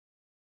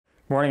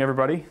Morning,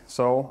 everybody.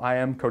 So I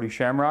am Cody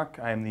Shamrock.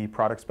 I am the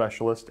product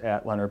specialist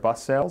at Leonard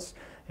Bus Sales,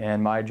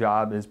 and my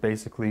job is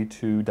basically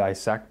to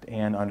dissect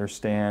and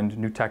understand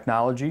new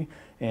technology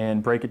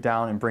and break it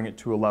down and bring it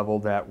to a level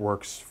that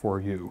works for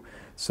you.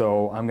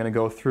 So I'm going to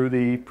go through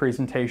the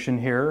presentation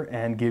here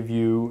and give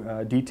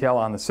you detail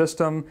on the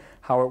system,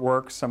 how it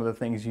works, some of the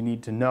things you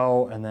need to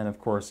know, and then of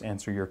course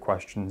answer your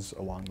questions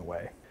along the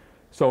way.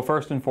 So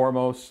first and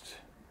foremost,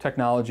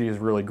 technology is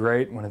really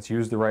great when it's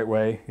used the right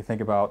way. You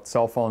think about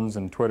cell phones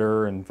and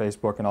Twitter and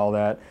Facebook and all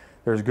that.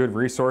 There's good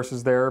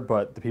resources there,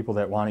 but the people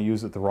that want to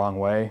use it the wrong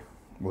way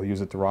will use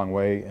it the wrong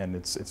way, and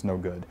it's no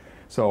good.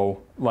 So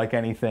like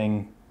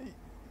anything,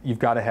 you've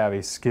got to have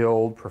a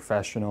skilled,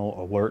 professional,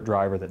 alert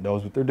driver that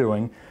knows what they're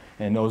doing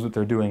and knows what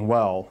they're doing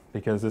well,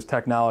 because this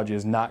technology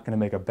is not going to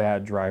make a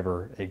bad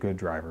driver a good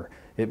driver.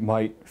 It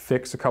might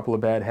fix a couple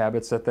of bad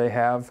habits that they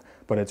have,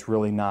 but it's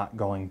really not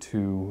going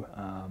to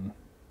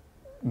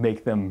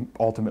make them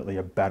ultimately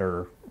a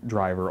better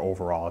driver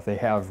overall. If they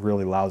have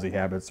really lousy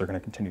habits, they're going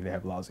to continue to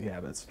have lousy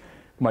habits.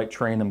 Might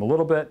train them a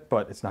little bit,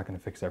 but it's not going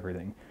to fix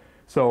everything.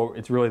 So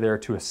it's really there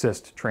to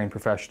assist trained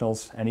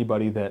professionals.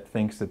 Anybody that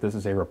thinks that this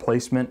is a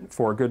replacement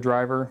for a good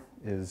driver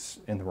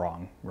is in the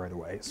wrong right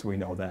away. So we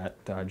know that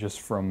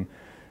just from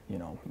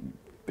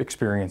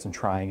experience and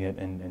trying it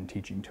and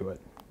teaching to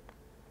it.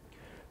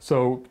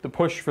 So the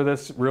push for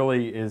this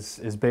really is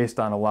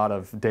based on a lot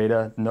of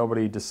data.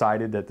 Nobody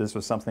decided that this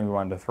was something we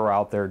wanted to throw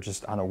out there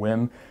just on a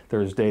whim.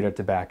 There's data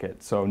to back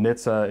it. So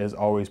NHTSA is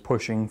always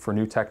pushing for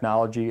new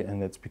technology,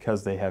 and it's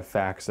because they have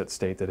facts that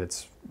state that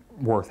it's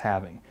worth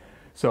having.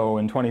 So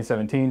in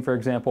 2017, for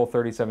example,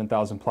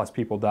 37,000 plus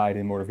people died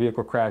in motor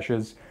vehicle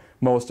crashes.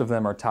 Most of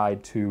them are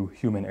tied to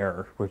human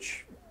error,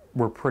 which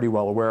we're pretty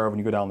well aware of. When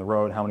you go down the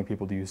road, how many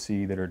people do you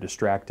see that are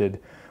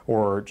distracted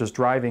or just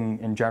driving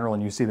in general,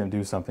 and you see them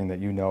do something that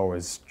you know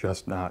is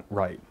just not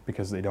right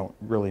because they don't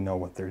really know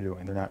what they're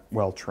doing. They're not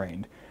well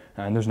trained,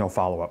 and there's no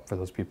follow-up for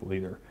those people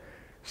either.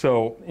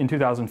 So in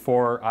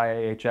 2004,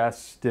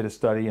 IIHS did a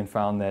study and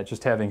found that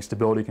just having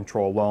stability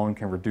control alone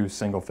can reduce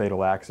single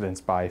fatal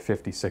accidents by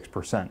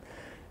 56%.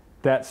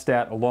 That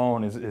stat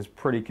alone is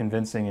pretty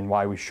convincing in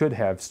why we should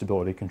have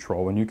stability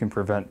control. When you can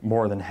prevent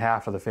more than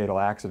half of the fatal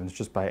accidents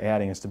just by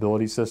adding a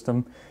stability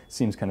system, it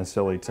seems kind of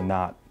silly to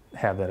not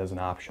have that as an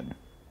option.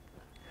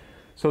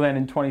 So then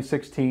in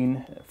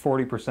 2016,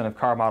 40% of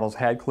car models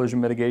had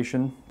collision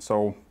mitigation.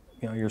 So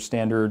your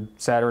standard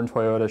Saturn,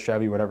 Toyota,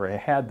 Chevy, whatever,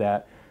 it had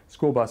that.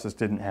 School buses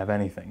didn't have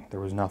anything. There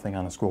was nothing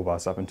on a school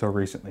bus up until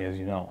recently, as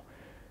you know.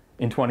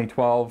 In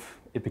 2012,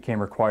 it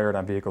became required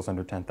on vehicles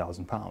under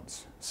 10,000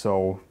 pounds.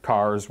 So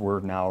cars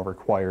were now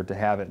required to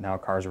have it. Now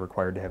cars are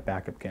required to have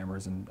backup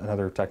cameras and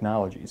other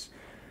technologies.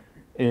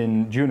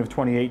 In June of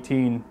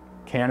 2018,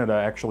 Canada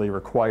actually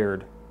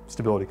required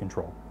stability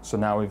control. So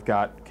now we've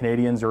got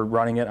Canadians are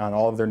running it on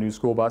all of their new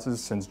school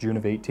buses since June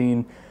of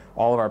 18.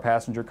 All of our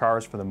passenger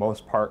cars, for the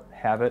most part,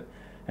 have it.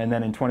 And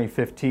then in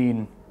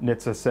 2015,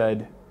 NHTSA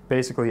said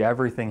basically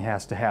everything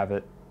has to have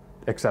it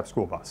except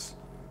school bus.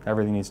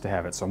 Everything needs to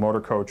have it. So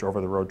motor coach,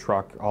 over-the-road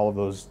truck, all of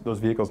those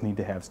vehicles need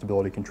to have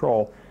stability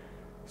control.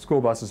 School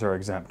buses are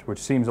exempt, which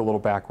seems a little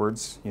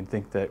backwards. You'd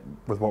think that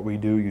with what we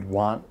do, you'd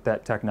want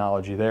that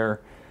technology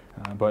there,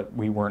 but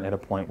we weren't at a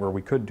point where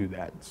we could do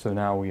that. So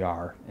now we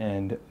are.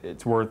 And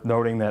it's worth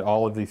noting that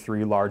all of the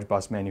 3 large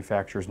bus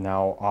manufacturers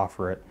now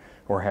offer it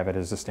or have it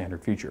as a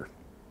standard feature.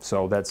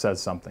 So that says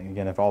something.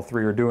 Again, if all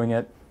 3 are doing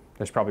it,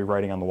 there's probably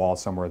writing on the wall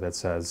somewhere that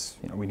says,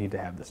 we need to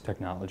have this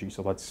technology,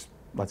 so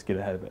let's get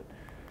ahead of it.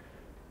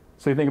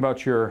 So you think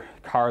about your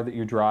car that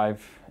you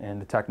drive and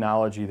the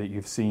technology that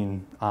you've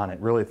seen on it.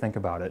 Really think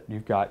about it.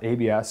 You've got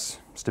ABS,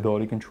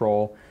 stability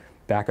control,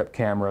 backup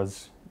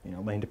cameras,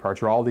 lane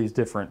departure, all these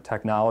different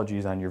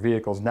technologies on your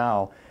vehicles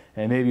now.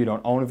 And maybe you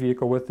don't own a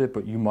vehicle with it,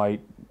 but you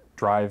might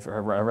drive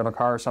a rental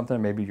car or something.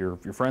 Maybe your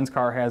friend's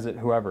car has it,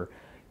 whoever.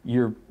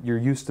 You're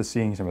used to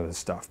seeing some of this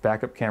stuff.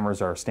 Backup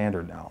cameras are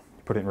standard now.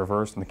 You put it in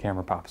reverse and the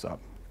camera pops up.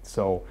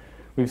 So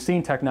we've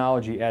seen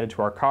technology added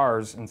to our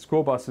cars, and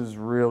school buses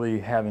really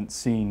haven't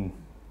seen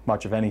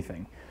much of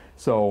anything.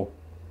 So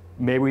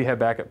maybe we have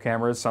backup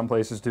cameras. Some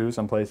places do,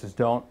 some places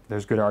don't.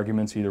 There's good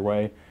arguments either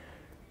way.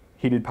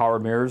 Heated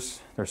powered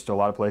mirrors, there's still a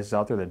lot of places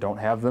out there that don't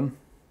have them.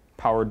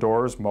 Powered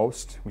doors,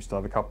 most. We still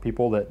have a couple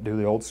people that do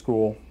the old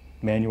school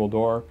manual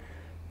door.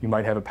 You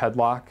might have a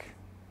pedlock.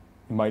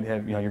 You might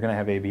have, you're going to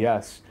have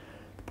ABS.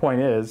 The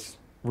point is,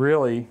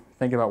 really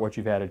think about what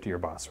you've added to your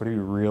bus.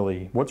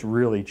 What's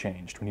really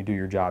changed when you do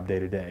your job day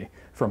to day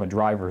from a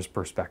driver's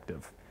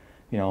perspective?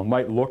 It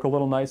might look a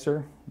little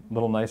nicer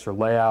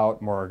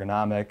layout, more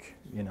ergonomic,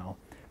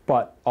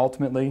 but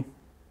ultimately,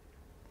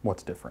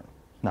 what's different?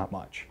 Not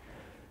much.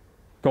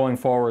 Going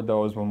forward,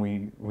 though, is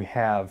when we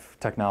have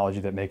technology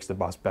that makes the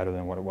bus better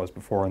than what it was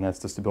before, and that's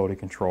the stability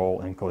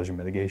control and collision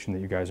mitigation that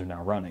you guys are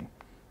now running.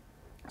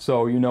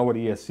 So you know what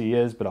ESC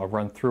is, but I'll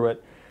run through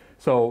it.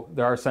 So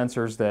there are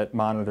sensors that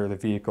monitor the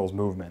vehicle's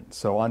movement.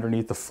 So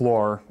underneath the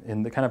floor,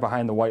 kind of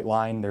behind the white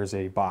line, there's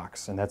a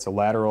box, and that's a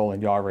lateral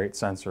and yaw rate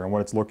sensor. And what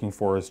it's looking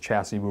for is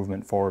chassis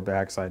movement, forward,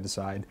 back, side to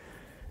side.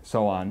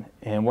 so on.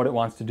 And what it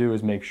wants to do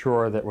is make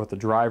sure that what the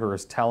driver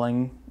is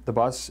telling the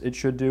bus it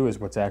should do is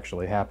what's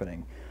actually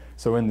happening.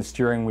 So in the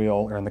steering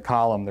wheel, or in the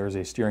column, there's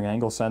a steering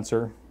angle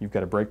sensor, you've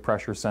got a brake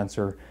pressure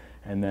sensor,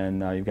 and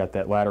then you've got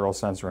that lateral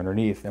sensor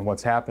underneath. And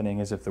what's happening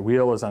is if the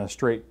wheel is on a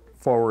straight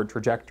forward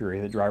trajectory,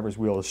 the driver's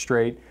wheel is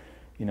straight,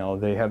 you know,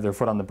 they have their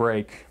foot on the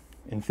brake,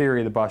 in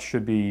theory the bus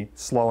should be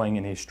slowing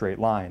in a straight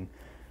line.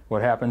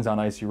 What happens on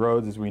icy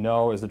roads, as we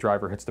know, is the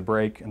driver hits the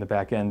brake and the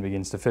back end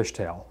begins to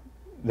fishtail.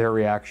 Their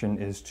reaction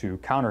is to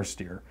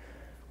countersteer.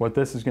 What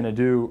this is going to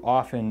do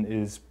often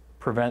is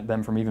prevent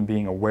them from even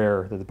being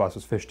aware that the bus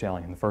was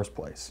fishtailing in the first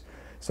place.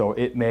 So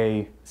it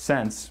may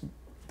sense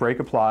brake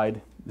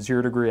applied,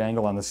 0-degree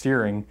angle on the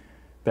steering,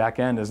 back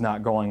end is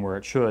not going where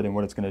it should, and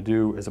what it's going to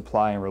do is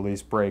apply and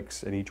release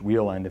brakes at each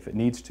wheel end if it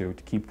needs to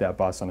keep that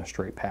bus on a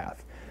straight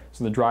path.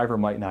 So the driver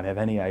might not have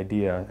any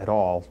idea at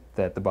all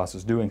that the bus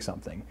is doing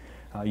something.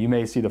 You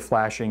may see the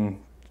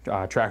flashing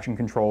traction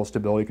control,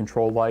 stability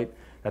control light.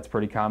 That's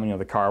pretty common, you know,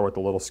 the car with the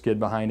little skid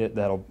behind it,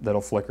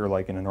 that'll flicker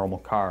like in a normal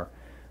car.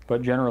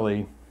 But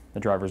generally, the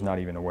driver's not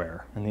even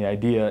aware. And the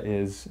idea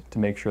is to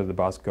make sure the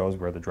bus goes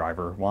where the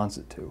driver wants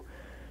it to.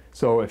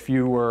 So if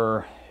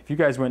you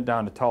guys went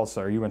down to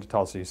Tulsa, or you went to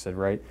Tulsa, you said,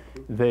 right?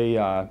 They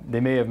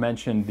may have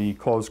mentioned the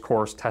closed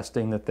course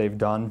testing that they've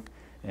done,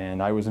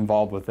 and I was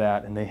involved with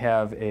that. And they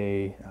have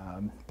a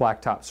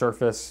blacktop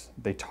surface.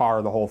 They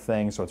tar the whole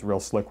thing so it's real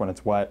slick when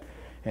it's wet.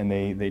 And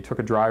they took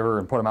a driver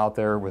and put him out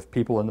there with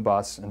people in the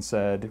bus and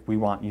said, we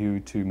want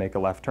you to make a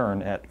left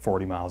turn at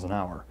 40 miles an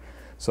hour.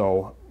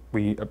 So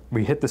we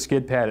hit the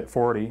skid pad at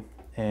 40,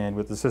 and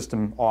with the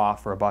system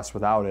off, or a bus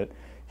without it,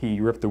 he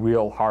ripped the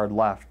wheel hard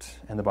left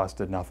and the bus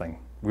did nothing.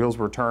 Wheels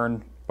were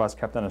turned, bus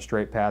kept on a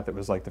straight path. It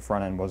was like the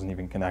front end wasn't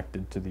even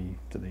connected to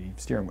the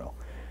steering wheel.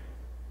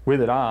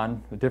 With it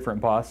on, a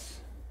different bus,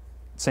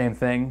 same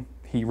thing.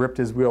 He ripped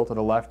his wheel to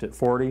the left at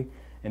 40,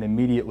 and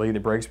immediately the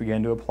brakes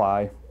began to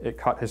apply. It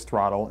cut his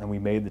throttle, and we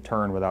made the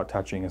turn without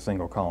touching a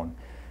single cone.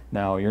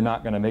 Now, you're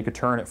not going to make a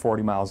turn at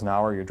 40 miles an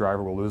hour. Your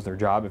driver will lose their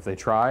job if they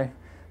try,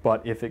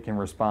 but if it can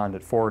respond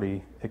at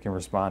 40, it can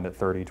respond at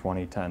 30,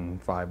 20, 10,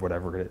 5,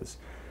 whatever it is.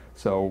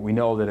 So we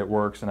know that it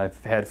works, and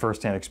I've had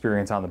firsthand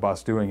experience on the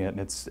bus doing it, and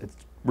it's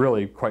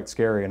really quite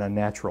scary and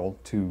unnatural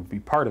to be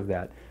part of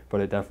that,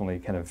 but it definitely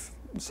kind of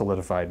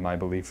solidified my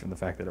belief in the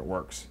fact that it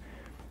works.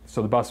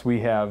 So the bus we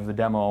have, the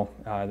demo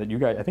that you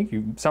guys, I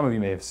think some of you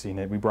may have seen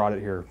it. We brought it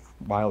here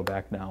a while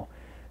back now.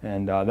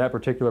 And that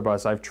particular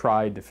bus, I've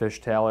tried to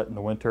fishtail it in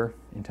the winter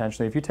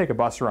intentionally. If you take a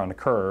bus around a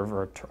curve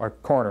or a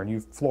corner and you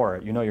floor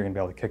it, you know you're going to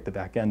be able to kick the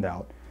back end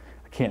out.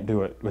 I can't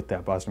do it with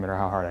that bus no matter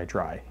how hard I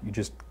try. You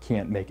just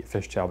can't make it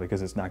fishtail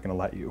because it's not going to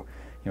let you.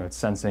 You know, it's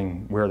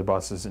sensing where the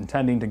bus is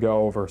intending to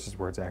go versus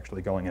where it's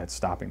actually going, and it's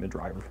stopping the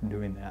driver from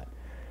doing that.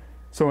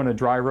 So in a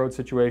dry road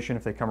situation,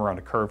 if they come around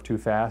a curve too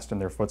fast and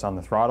their foot's on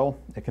the throttle,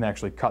 it can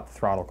actually cut the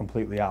throttle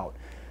completely out.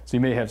 So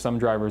you may have some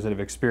drivers that have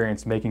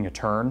experienced making a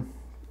turn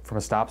from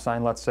a stop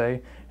sign, let's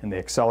say, and they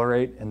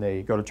accelerate and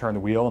they go to turn the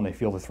wheel and they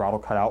feel the throttle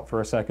cut out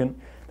for a second.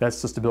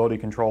 That's the stability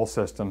control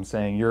system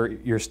saying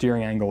your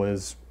steering angle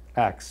is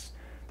X.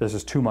 This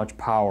is too much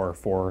power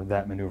for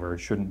that maneuver. It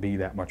shouldn't be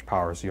that much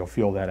power, so you'll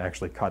feel that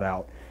actually cut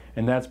out.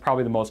 And that's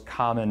probably the most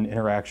common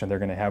interaction they're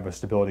going to have with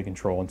stability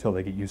control until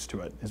they get used to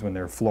it, is when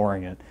they're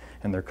flooring it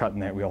and they're cutting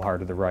that wheel hard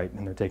to the right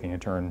and they're taking a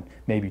turn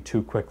maybe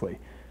too quickly.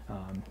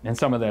 And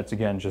some of that's,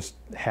 again, just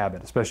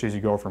habit, especially as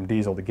you go from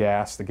diesel to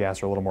gas. The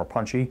gas are a little more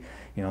punchy.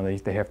 You know,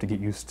 they have to get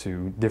used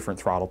to different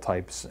throttle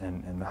types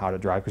and how to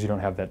drive, because you don't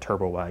have that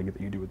turbo lag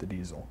that you do with the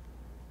diesel.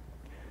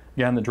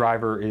 Again, the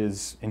driver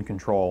is in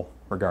control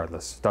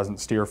regardless. It doesn't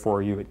steer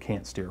for you, it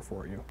can't steer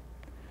for you.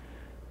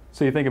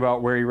 So you think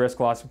about where you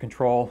risk loss of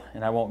control,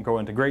 and I won't go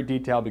into great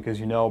detail because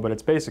you know, but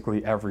it's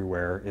basically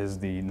everywhere is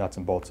the nuts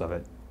and bolts of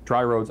it.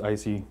 Dry roads,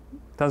 icy,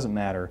 doesn't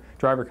matter.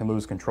 Driver can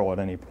lose control at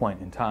any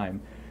point in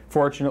time.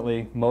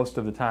 Fortunately, most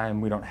of the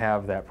time we don't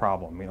have that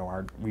problem. You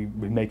know, we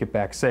make it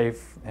back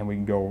safe, and we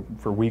can go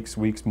for weeks,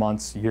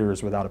 months,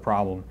 years without a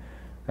problem.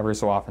 Every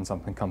so often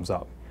something comes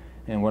up.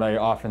 And what I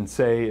often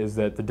say is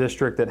that the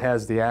district that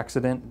has the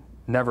accident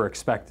never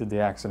expected the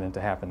accident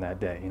to happen that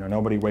day. You know,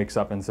 nobody wakes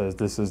up and says,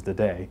 this is the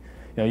day.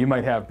 You know, you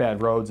might have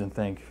bad roads and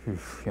think, you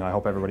know, I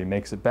hope everybody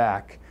makes it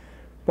back.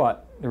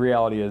 But the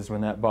reality is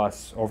when that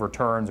bus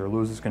overturns or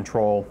loses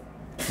control,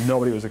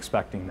 nobody was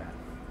expecting that.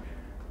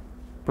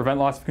 Prevent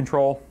loss of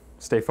control,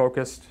 stay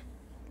focused,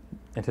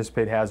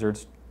 anticipate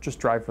hazards, just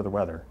drive for the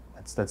weather.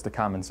 That's the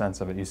common sense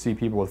of it. You see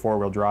people with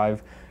four-wheel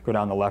drive go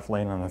down the left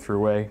lane on the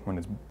thruway when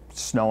it's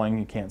snowing,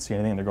 you can't see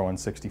anything, they're going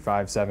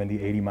 65,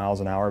 70, 80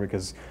 miles an hour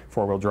because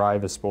four-wheel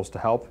drive is supposed to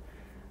help.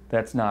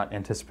 That's not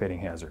anticipating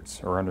hazards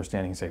or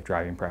understanding safe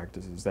driving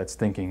practices. That's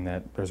thinking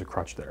that there's a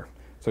crutch there.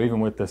 So even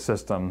with this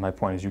system, my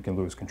point is you can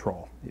lose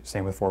control.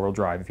 Same with four-wheel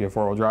drive. If you have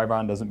four-wheel drive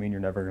on, doesn't mean you're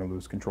never going to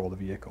lose control of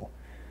the vehicle.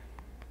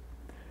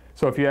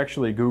 So if you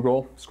actually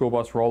Google school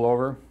bus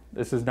rollover,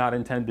 this is not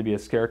intended to be a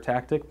scare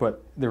tactic,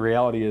 but the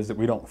reality is that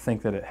we don't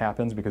think that it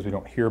happens because we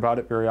don't hear about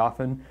it very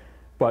often.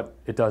 But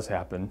it does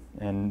happen,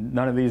 and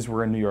none of these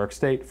were in New York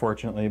State,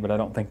 fortunately, but I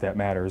don't think that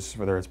matters.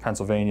 Whether it's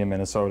Pennsylvania,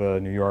 Minnesota,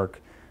 New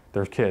York,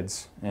 there's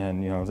kids,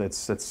 and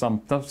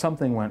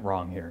something went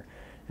wrong here.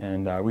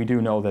 And we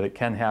do know that it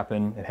can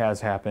happen. It has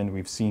happened.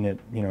 We've seen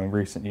it, in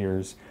recent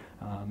years,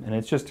 and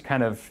it's just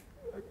kind of,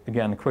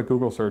 again, a quick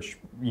Google search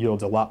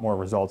yields a lot more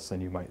results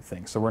than you might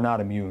think. So we're not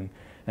immune.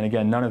 And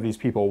again, none of these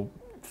people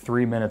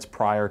 3 minutes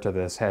prior to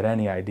this had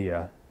any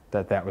idea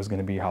that that was going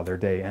to be how their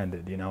day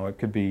ended. It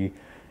could be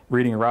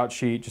reading a route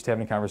sheet, just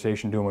having a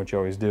conversation, doing what you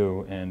always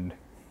do, and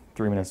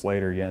 3 minutes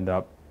later you end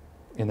up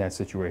in that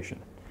situation.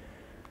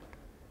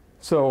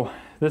 So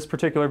this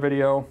particular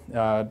video,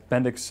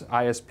 Bendix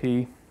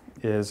ISP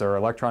is our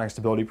electronic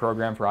stability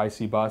program for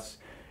IC bus,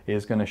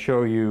 is going to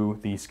show you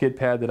the skid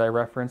pad that I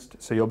referenced.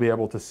 So you'll be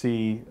able to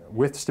see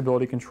with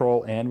stability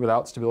control and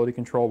without stability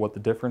control what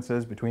the difference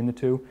is between the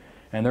two.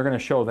 And they're going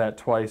to show that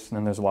twice, and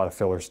then there's a lot of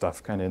filler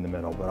stuff kind of in the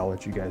middle, but I'll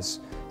let you guys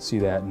see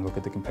that and look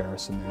at the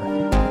comparison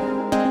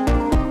there.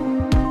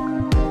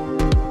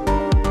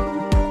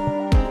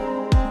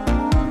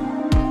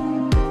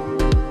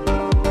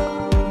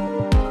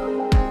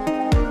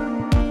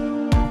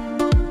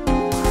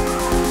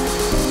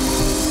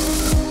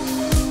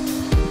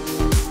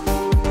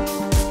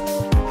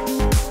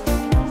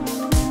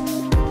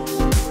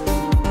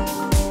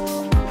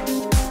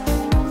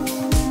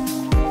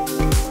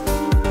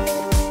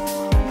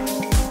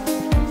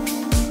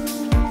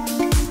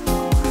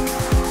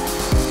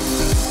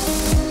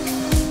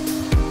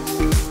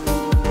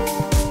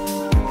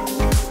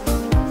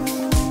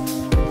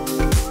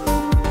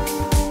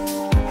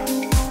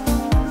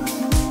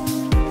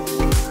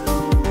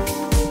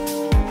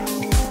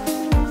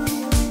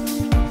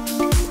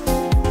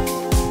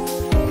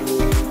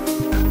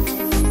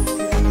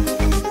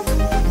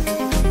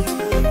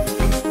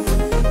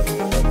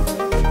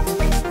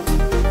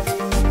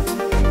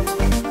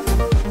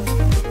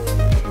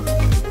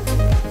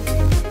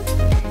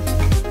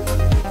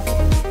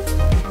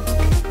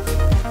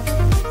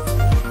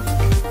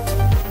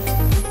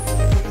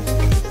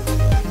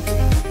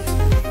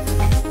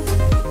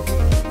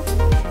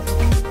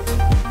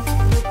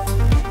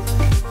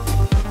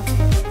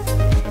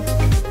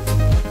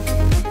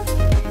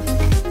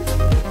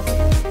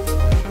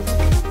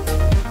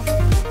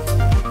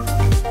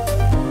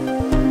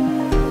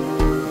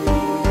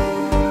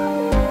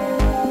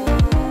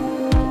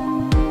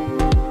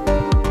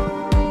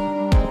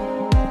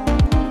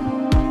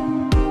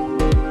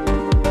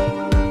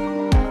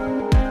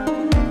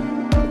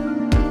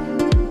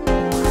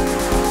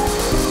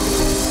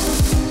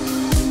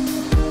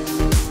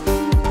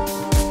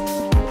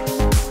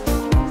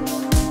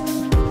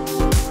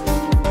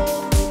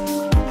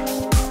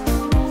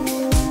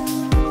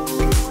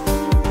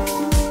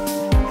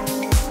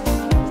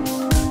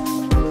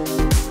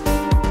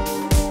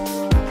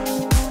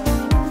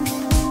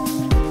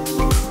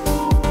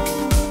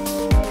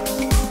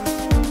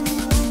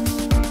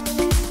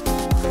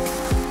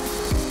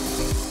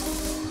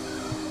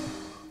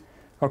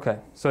 Okay,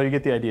 so you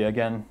get the idea.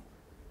 Again,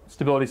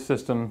 stability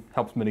system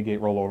helps mitigate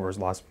rollovers,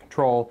 loss of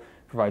control,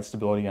 provides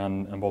stability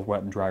on both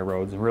wet and dry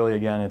roads. And really,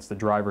 again, it's the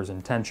driver's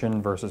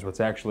intention versus what's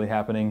actually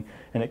happening,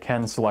 and it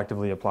can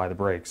selectively apply the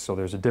brakes. So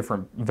there's a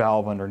different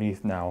valve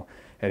underneath now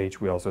at each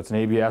wheel. So it's an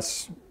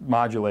ABS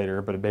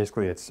modulator, but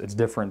basically it's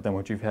different than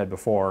what you've had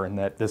before, in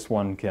that this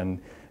one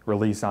can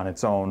release on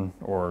its own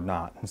or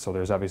not. And so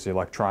there's obviously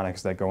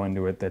electronics that go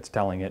into it that's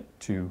telling it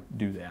to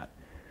do that.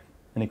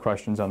 Any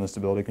questions on the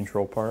stability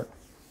control part?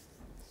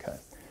 Okay.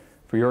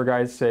 For your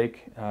guys'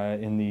 sake,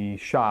 in the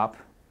shop,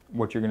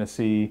 what you're going to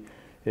see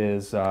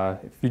is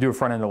if you do a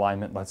front end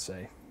alignment, let's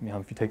say,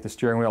 if you take the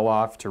steering wheel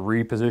off to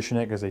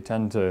reposition it, because they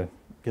tend to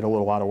get a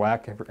little out of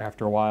whack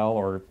after a while,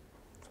 or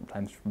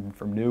sometimes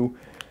from new.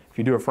 If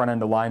you do a front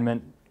end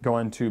alignment, go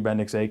into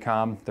Bendix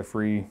ACOM, the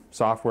free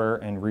software,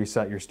 and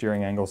reset your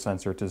steering angle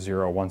sensor to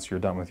 0 once you're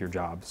done with your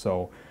job.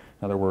 So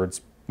in other words,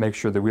 make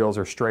sure the wheels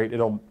are straight.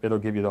 It'll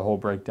give you the whole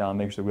breakdown.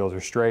 Make sure the wheels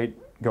are straight,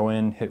 go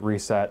in, hit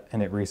reset,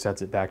 and it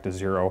resets it back to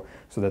 0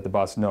 so that the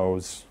bus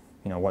knows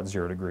what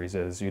 0 degrees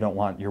is. You don't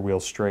want your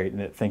wheels straight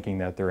and it thinking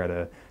that they're at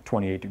a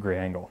 28-degree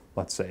angle,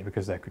 let's say,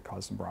 because that could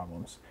cause some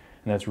problems.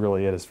 And that's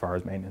really it as far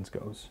as maintenance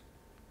goes.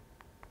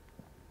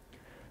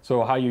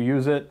 So how you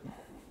use it,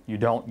 you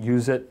don't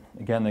use it.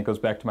 Again, that goes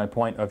back to my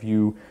point of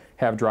you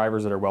have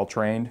drivers that are well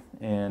trained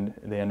and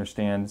they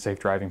understand safe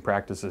driving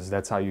practices.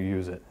 That's how you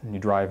use it. And you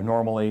drive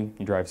normally,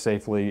 you drive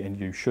safely, and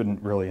you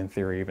shouldn't really, in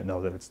theory, even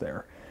know that it's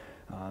there.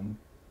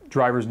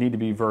 Drivers need to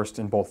be versed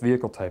in both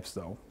vehicle types,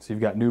 though. So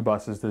you've got new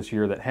buses this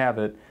year that have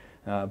it,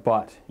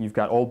 but you've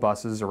got old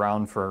buses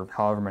around for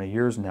however many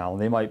years now.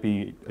 They might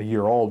be a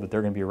year old, but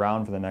they're going to be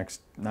around for the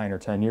next 9 or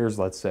 10 years,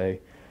 let's say.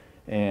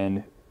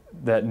 And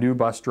that new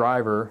bus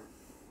driver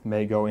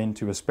may go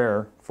into a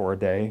spare for a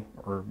day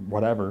or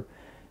whatever,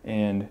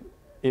 and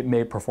it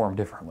may perform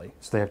differently.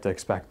 So they have to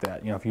expect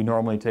that. If you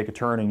normally take a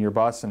turn in your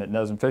bus and it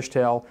doesn't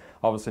fishtail,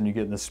 all of a sudden you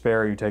get in the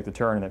spare, you take the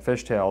turn and it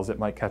fishtails, it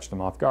might catch them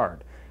off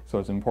guard. So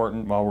it's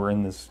important while we're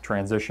in this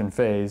transition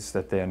phase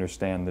that they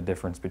understand the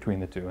difference between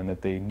the two and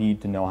that they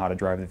need to know how to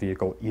drive the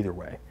vehicle either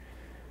way.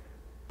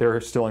 They're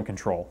still in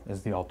control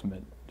is the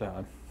ultimate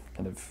kind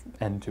of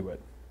end to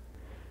it.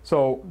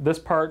 So this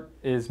part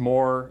is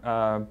more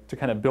to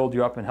kind of build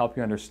you up and help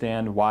you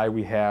understand why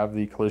we have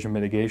the collision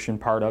mitigation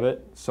part of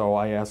it. So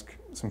I ask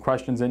some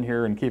questions in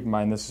here, and keep in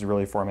mind this is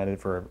really formatted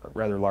for a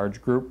rather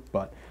large group,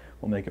 but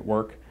we'll make it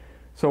work.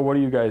 So what do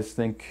you guys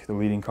think the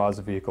leading cause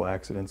of vehicle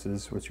accidents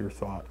is? What's your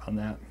thought on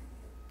that?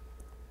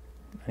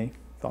 Any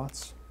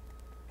thoughts?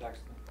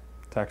 Texting.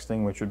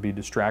 Texting, which would be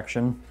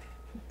distraction.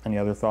 Any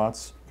other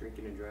thoughts?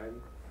 Drinking and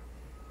driving.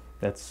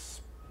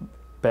 That's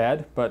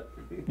bad, but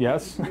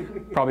yes,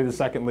 probably the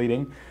second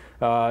leading.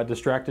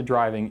 Distracted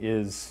driving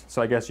is,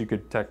 so I guess you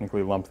could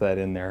technically lump that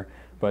in there,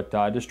 but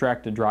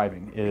distracted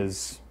driving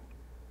is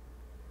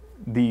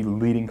the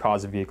leading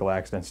cause of vehicle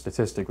accidents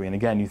statistically. And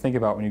again, you think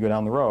about when you go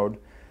down the road,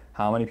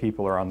 how many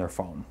people are on their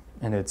phone?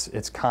 And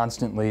it's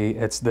constantly,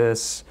 it's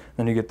this,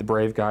 then you get the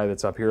brave guy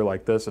that's up here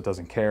like this, that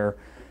doesn't care.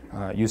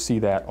 You see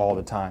that all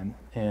the time.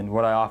 And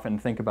what I often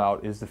think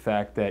about is the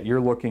fact that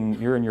you're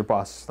in your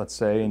bus, let's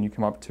say, and you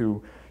come up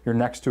to, you're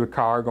next to a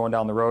car going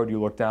down the road,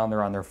 you look down,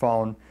 they're on their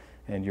phone,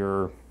 and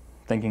you're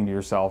thinking to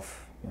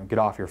yourself, get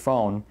off your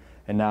phone,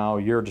 and now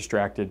you're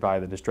distracted by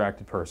the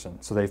distracted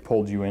person. So they've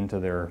pulled you into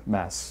their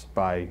mess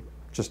by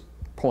just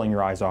pulling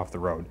your eyes off the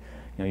road.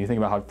 You think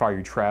about how far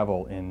you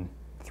travel in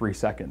 3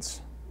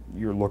 seconds.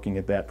 You're looking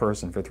at that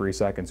person for 3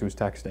 seconds who's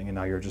texting, and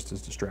now you're just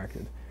as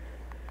distracted.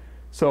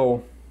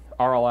 So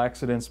are all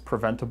accidents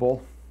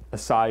preventable,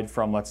 aside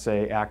from, let's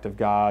say, act of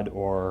God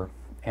or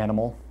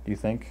animal, do you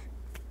think?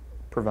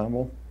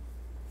 Preventable?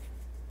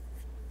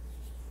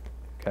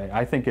 Okay,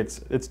 I think it's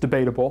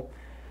debatable.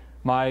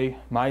 My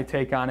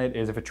take on it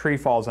is if a tree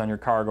falls on your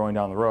car going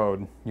down the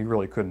road, you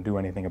really couldn't do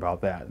anything about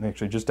that. And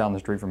actually, just down the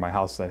street from my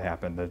house that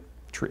happened.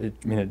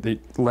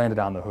 It landed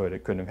on the hood.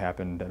 It couldn't have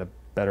happened at a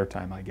better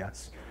time, I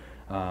guess.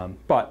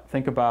 But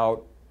think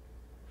about,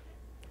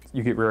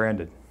 you get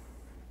rear-ended.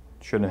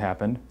 Shouldn't have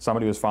happened.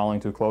 Somebody was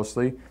following too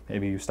closely.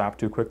 Maybe you stopped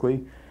too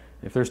quickly.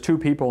 If there's 2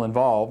 people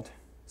involved,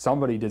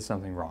 somebody did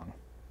something wrong,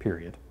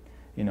 period.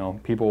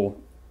 People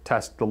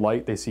test the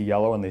light, they see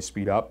yellow and they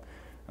speed up.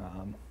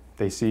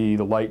 They see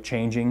the light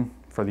changing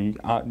for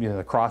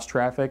the cross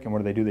traffic, and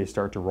what do? They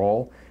start to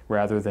roll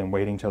rather than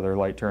waiting till their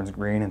light turns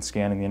green and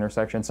scanning the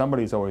intersection.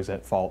 Somebody's always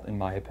at fault, in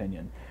my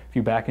opinion. If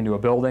you back into a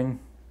building,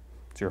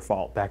 it's your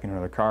fault. Back into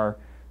another car,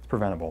 it's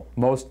preventable.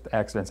 Most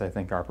accidents, I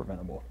think, are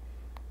preventable.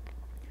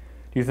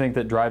 Do you think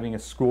that driving a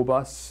school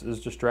bus is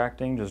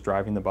distracting, just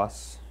driving the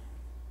bus?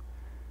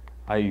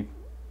 I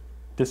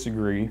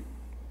disagree,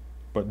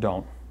 but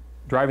don't.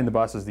 Driving the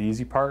bus is the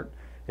easy part.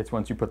 It's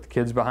once you put the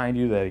kids behind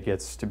you that it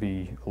gets to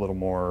be a little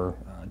more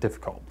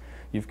difficult.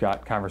 You've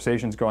got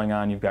conversations going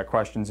on, you've got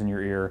questions in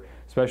your ear,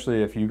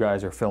 especially if you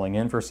guys are filling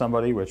in for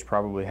somebody, which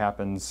probably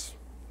happens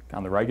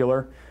on the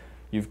regular.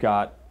 You've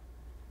got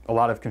a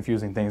lot of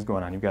confusing things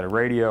going on. You've got a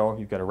radio,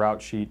 you've got a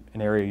route sheet,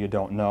 an area you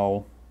don't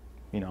know,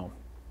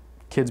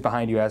 kids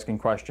behind you asking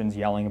questions,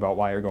 yelling about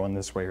why you're going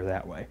this way or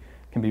that way.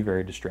 It can be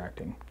very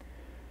distracting.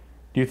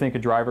 Do you think a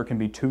driver can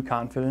be too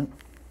confident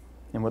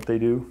in what they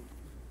do?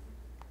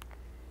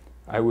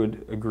 I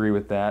would agree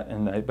with that,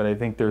 but I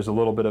think there's a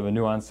little bit of a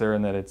nuance there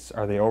in that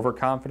are they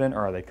overconfident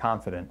or are they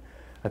confident?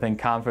 I think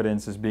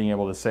confidence is being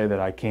able to say that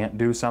I can't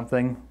do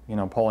something,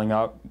 pulling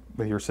up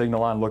with your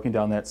signal on, looking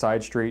down that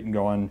side street and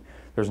going,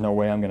 there's no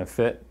way I'm going to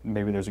fit.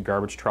 Maybe there's a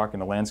garbage truck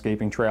and a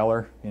landscaping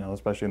trailer,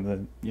 especially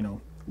in the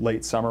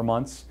late summer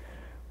months.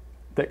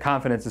 That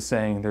confidence is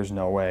saying there's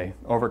no way.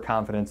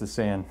 Overconfidence is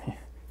saying,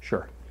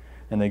 sure.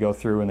 And they go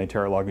through and they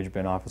tear a luggage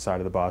bin off the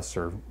side of the bus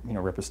or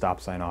rip a stop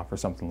sign off or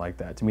something like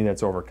that. To me,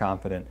 that's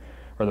overconfident.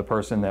 Or the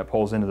person that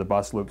pulls into the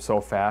bus loop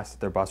so fast that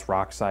their bus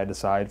rocks side to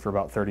side for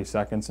about 30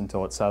 seconds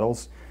until it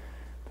settles.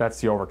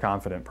 That's the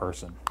overconfident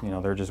person.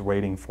 They're just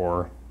waiting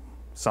for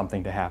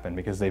something to happen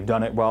because they've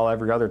done it well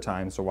every other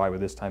time, so why would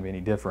this time be any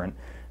different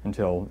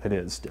until it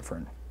is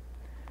different?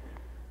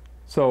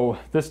 So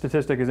this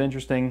statistic is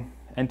interesting.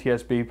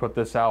 NTSB put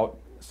this out.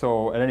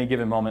 So at any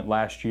given moment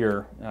last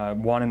year,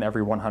 1 in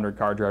every 100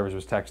 car drivers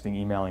was texting,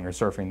 emailing, or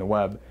surfing the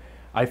web.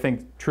 I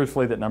think,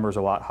 truthfully, that number is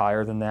a lot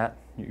higher than that.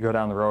 You go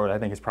down the road, I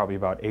think it's probably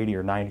about 80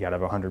 or 90 out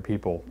of 100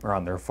 people are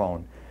on their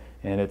phone.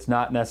 And it's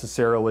not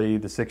necessarily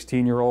the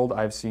 16-year-old.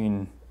 I've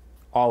seen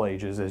all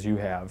ages, as you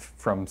have,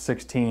 from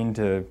 16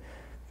 to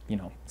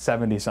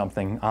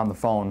 70-something on the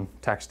phone,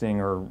 texting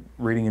or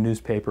reading a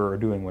newspaper or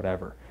doing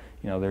whatever.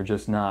 They're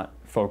just not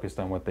focused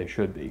on what they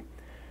should be.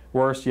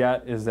 Worse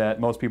yet is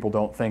that most people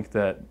don't think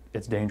that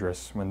it's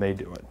dangerous when they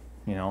do it.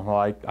 Well,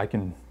 I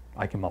can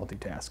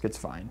multitask, it's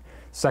fine.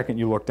 Second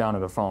you look down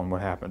at a phone,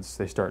 what happens?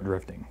 They start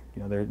drifting.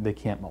 They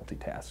can't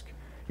multitask.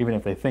 Even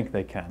if they think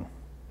they can,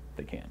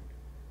 they can't.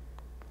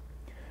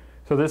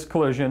 So this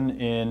collision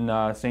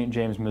in St.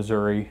 James,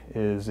 Missouri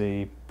is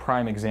a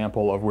prime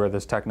example of where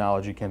this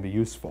technology can be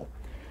useful.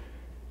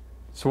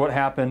 So what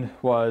happened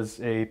was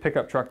a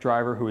pickup truck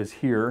driver who is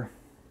here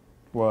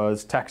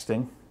was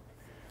texting,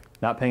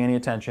 not paying any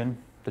attention,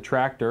 The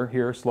tractor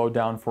here slowed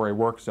down for a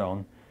work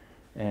zone,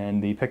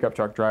 and the pickup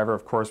truck driver,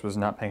 of course, was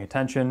not paying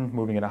attention,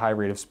 moving at a high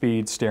rate of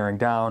speed, staring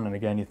down, and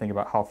again, you think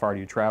about how far do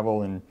you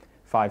travel in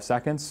 5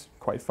 seconds,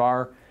 quite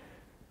far.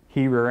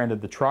 He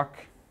rear-ended the truck.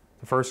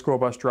 The first school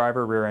bus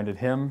driver rear-ended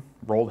him,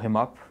 rolled him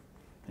up,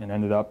 and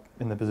ended up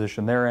in the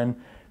position they're in,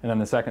 and then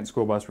the second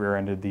school bus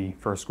rear-ended the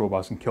first school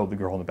bus and killed the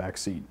girl in the back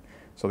seat.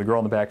 So the girl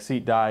in the back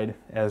seat died,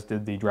 as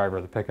did the driver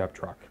of the pickup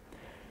truck.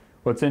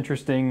 What's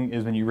interesting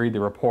is when you read the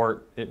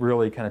report, it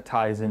really kind of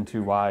ties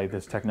into why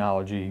this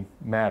technology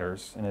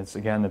matters. And it's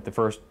again that the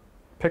first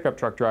pickup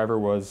truck driver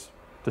was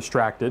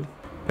distracted.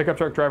 Pickup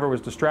truck driver was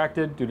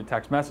distracted due to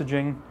text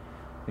messaging.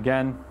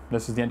 Again,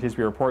 this is the NTSB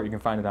report, you can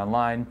find it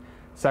online.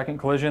 Second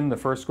collision, the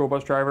first school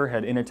bus driver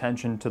had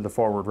inattention to the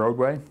forward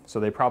roadway,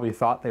 so they probably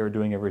thought they were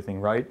doing everything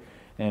right.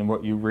 And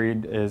what you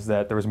read is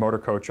that there was a motor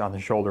coach on the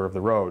shoulder of the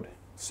road.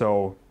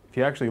 So if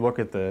you actually look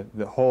at the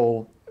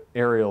whole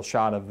aerial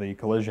shot of the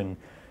collision,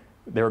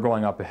 they were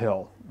going up a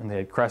hill, and they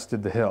had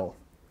crested the hill.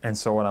 And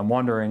so what I'm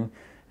wondering,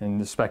 and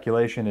the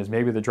speculation, is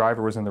maybe the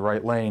driver was in the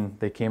right lane,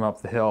 they came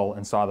up the hill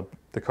and saw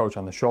the coach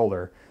on the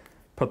shoulder,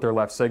 put their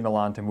left signal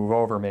on to move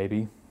over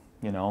maybe,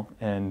 you know,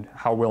 and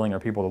how willing are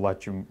people to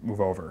let you move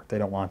over? They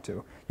don't want to.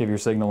 You have your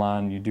signal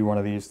on, you do one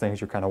of these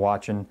things, you're kind of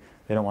watching,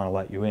 they don't want to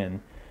let you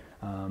in.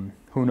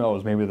 Who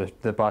knows, maybe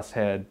the bus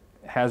had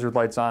hazard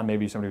lights on,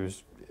 maybe somebody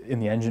was in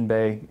the engine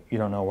bay, you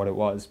don't know what it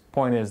was.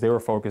 Point is, they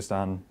were focused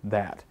on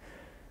that.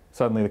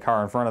 Suddenly the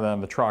car in front of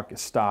them, the truck,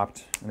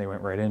 stopped and they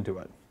went right into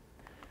it.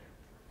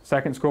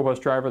 Second school bus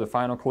driver, the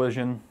final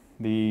collision,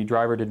 the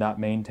driver did not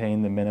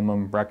maintain the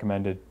minimum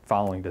recommended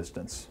following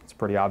distance. It's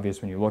pretty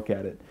obvious when you look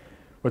at it.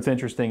 What's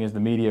interesting is the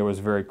media was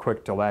very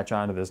quick to latch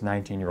on to this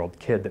 19-year-old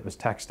kid that was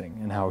texting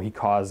and how he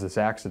caused this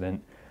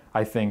accident.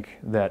 I think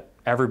that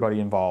everybody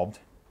involved,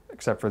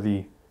 except for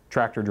the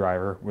tractor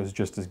driver, was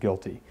just as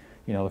guilty.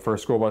 You know, the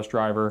first school bus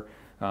driver,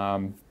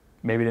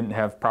 maybe didn't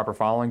have proper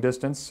following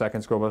distance.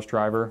 Second school bus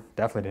driver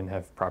definitely didn't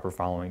have proper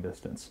following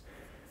distance.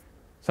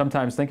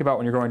 Sometimes think about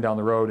when you're going down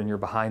the road and you're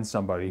behind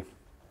somebody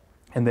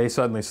and they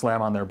suddenly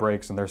slam on their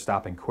brakes and they're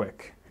stopping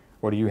quick.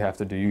 What do you have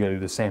to do? You got to do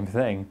the same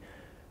thing.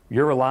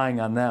 You're relying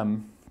on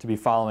them to be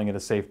following at a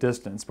safe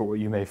distance, but what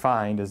you may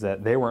find is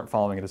that they weren't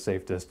following at a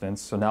safe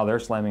distance, so now they're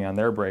slamming on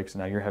their brakes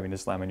and now you're having to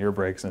slam on your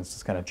brakes, and it's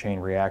this kind of chain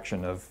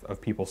reaction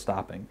of people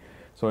stopping.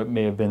 So it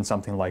may have been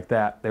something like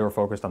that. They were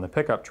focused on the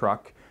pickup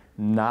truck,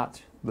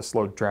 not the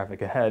slowed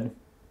traffic ahead.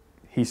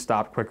 He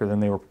stopped quicker than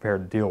they were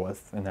prepared to deal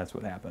with, and that's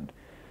what happened.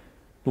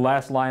 The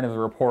last line of the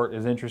report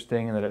is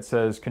interesting in that it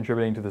says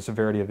contributing to the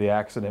severity of the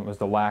accident was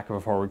the lack of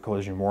a forward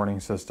collision warning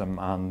system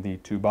on the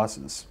 2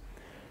 buses.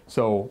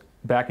 So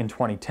back in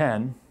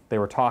 2010, they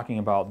were talking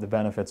about the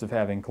benefits of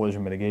having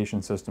collision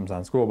mitigation systems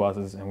on school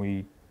buses, and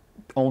we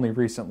only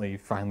recently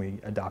finally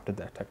adopted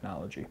that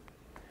technology.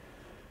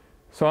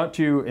 So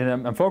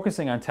I'm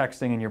focusing on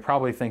texting, and you're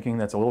probably thinking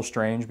that's a little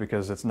strange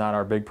because it's not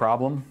our big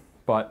problem,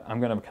 but I'm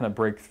going to kind of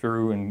break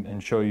through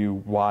and show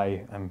you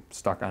why I'm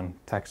stuck on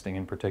texting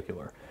in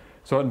particular.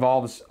 So it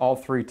involves all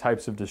 3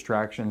 types of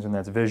distractions, and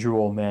that's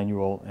visual,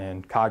 manual,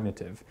 and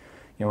cognitive.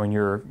 You know, when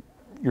you're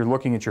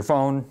looking at your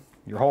phone,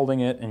 you're holding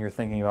it, and you're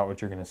thinking about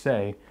what you're going to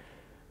say.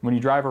 When you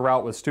drive a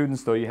route with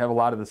students, though, you have a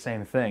lot of the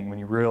same thing when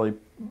you really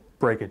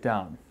break it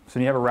down. So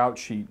when you have a route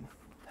sheet,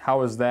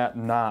 how is that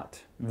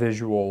not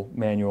visual,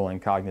 manual,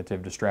 and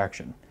cognitive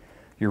distraction?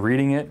 You're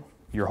reading it,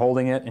 you're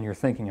holding it, and you're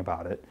thinking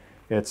about it.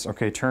 It's,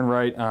 okay, turn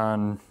right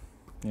on,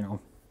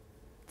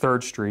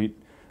 3rd Street.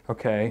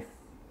 Okay,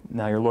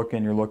 now you're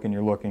looking.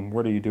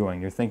 What are you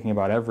doing? You're thinking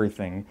about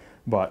everything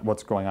but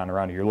what's going on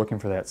around you. You're looking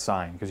for that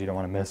sign because you don't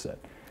want to miss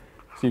it.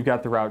 So you've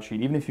got the route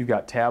sheet. Even if you've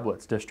got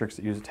tablets, districts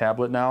that use a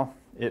tablet now,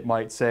 it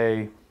might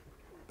say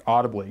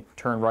audibly,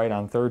 turn right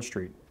on 3rd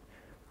Street.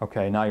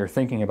 Okay, now you're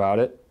thinking about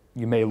it.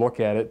 You may look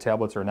at it.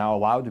 Tablets are now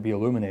allowed to be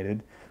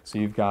illuminated, so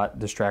you've got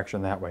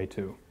distraction that way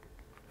too.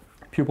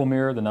 Pupil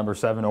mirror, the number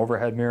 7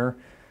 overhead mirror,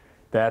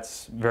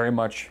 that's very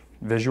much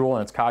visual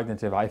and it's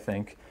cognitive, I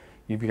think.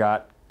 You've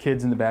got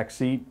kids in the back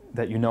seat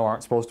that you know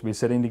aren't supposed to be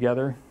sitting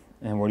together,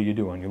 and what are you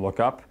doing? You look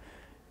up,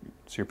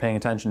 so you're paying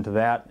attention to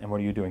that, and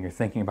what are you doing? You're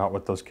thinking about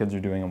what those kids are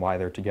doing and why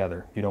they're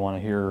together. You don't want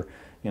to hear,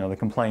 the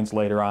complaints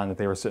later on that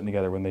they were sitting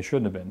together when they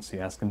shouldn't have been, so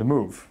you ask them to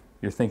move.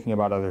 You're thinking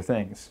about other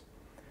things.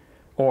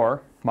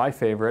 Or, my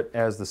favorite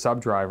as the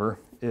sub-driver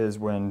is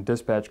when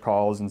dispatch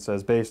calls and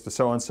says, base to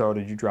so-and-so,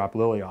 did you drop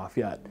Lily off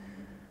yet?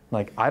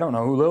 Like, I don't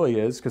know who Lily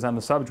is because I'm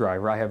the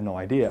sub-driver, I have no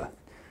idea.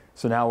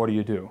 So now what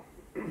do?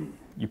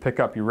 You pick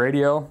up your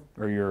radio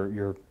or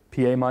your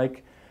PA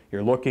mic,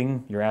 you're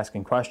looking, you're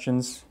asking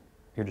questions,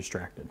 you're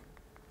distracted.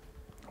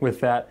 With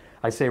that,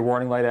 I say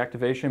warning light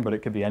activation, but it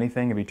could be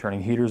anything. It could be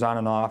turning heaters on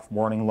and off,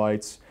 warning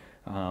lights,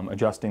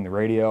 adjusting the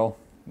radio,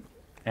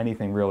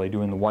 anything really,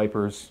 doing the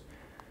wipers.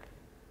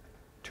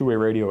 Two-way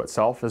radio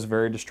itself is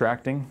very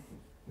distracting.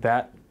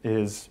 That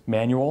is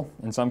manual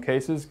in some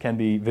cases, can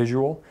be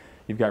visual.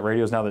 You've got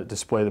radios now that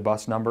display the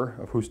bus number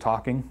of who's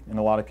talking in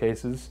a lot of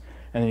cases.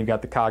 And then you've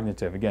got the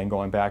cognitive, again,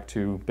 going back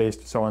to base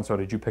to so-and-so,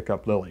 did you pick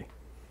up Lily?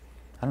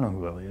 I don't know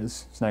who Lily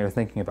is. So now you're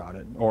thinking about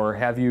it. Or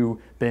have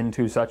you been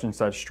to such and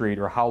such street?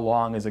 Or how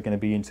long is it going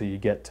to be until you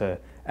get to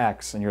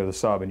X and you're the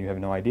sub and you have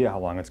no idea how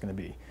long it's going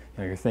to be?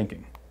 You're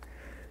thinking.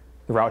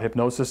 The route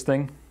hypnosis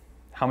thing,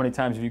 how many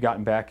times have you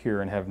gotten back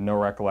here and have no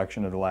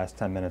recollection of the last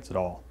 10 minutes at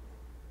all?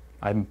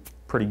 I'm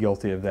pretty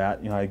guilty of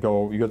that. You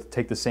go to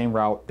take the same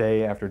route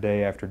day after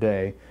day after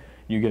day.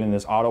 You get in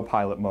this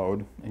autopilot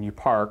mode and you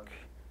park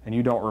and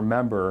you don't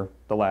remember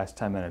the last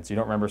 10 minutes. You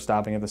don't remember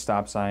stopping at the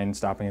stop sign,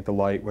 stopping at the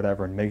light,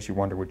 whatever, and it makes you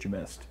wonder what you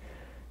missed.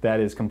 That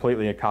is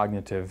completely a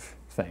cognitive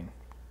thing.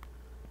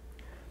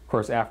 Of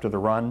course, after the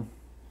run,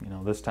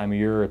 this time of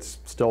year it's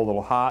still a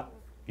little hot.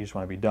 You just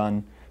want to be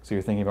done, so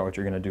you're thinking about what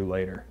you're going to do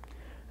later.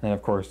 And then,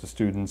 of course, the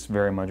students,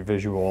 very much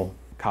visual,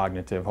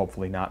 cognitive,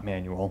 hopefully not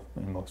manual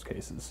in most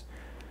cases.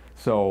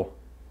 So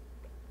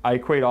I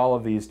equate all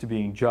of these to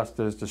being just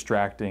as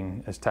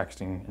distracting as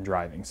texting and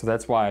driving. So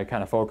that's why I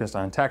kind of focused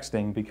on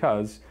texting,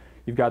 because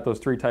you've got those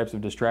 3 types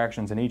of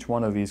distractions and each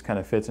one of these kind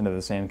of fits into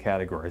the same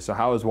category. So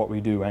how is what we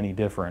do any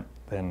different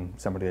than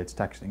somebody that's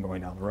texting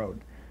going down the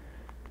road?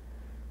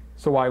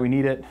 So why we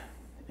need it,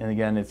 and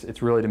again,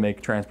 it's really to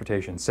make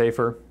transportation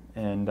safer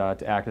and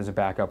to act as a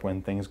backup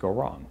when things go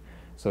wrong.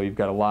 So you've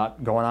got a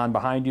lot going on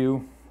behind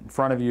you, in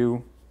front of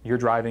you. You're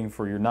driving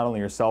for not only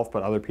yourself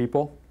but other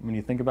people when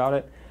you think about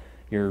it.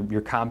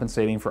 You're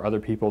compensating for other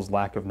people's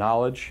lack of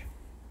knowledge.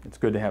 It's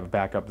good to have a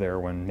backup there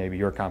when maybe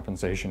your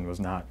compensation was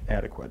not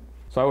adequate.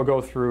 So I will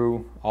go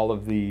through all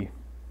of the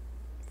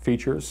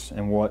features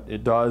and what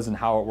it does and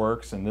how it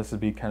works, and this would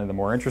be kind of the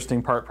more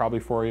interesting part probably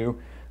for you.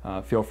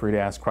 Feel free to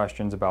ask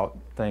questions about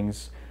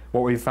things.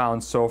 What we've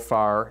found so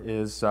far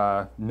is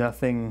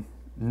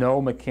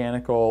no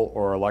mechanical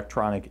or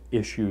electronic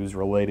issues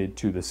related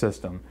to the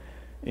system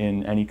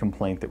in any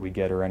complaint that we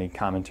get or any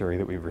commentary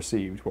that we've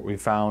received. What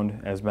we've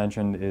found, as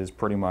mentioned, is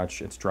pretty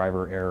much it's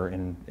driver error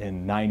in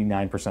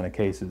 99% of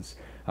cases.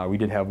 We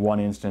did have one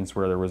instance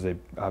where there was a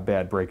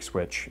bad brake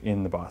switch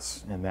in the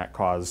bus, and that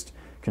caused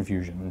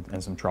confusion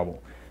and some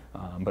trouble,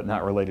 but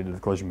not related to the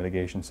collision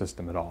mitigation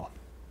system at all.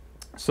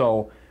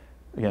 So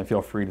again,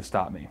 feel free to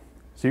stop me.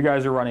 So you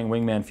guys are running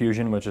Wingman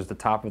Fusion, which is the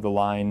top of the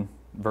line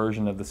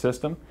version of the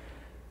system.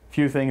 A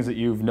few things that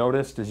you've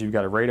noticed is you've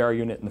got a radar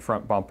unit in the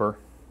front bumper.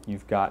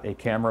 You've got a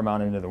camera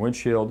mounted into the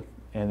windshield,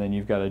 and then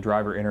you've got a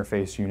driver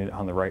interface unit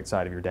on the right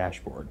side of your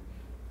dashboard.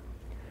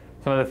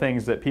 Some of the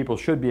things that people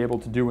should be able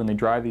to do when they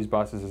drive these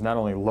buses is not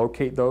only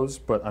locate those,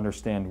 but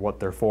understand what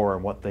they're for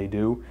and what they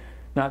do.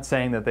 Not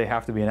saying that they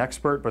have to be an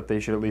expert, but they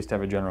should at least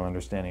have a general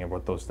understanding of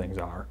what those things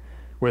are.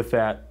 With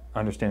that,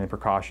 understand the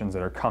precautions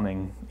that are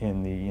coming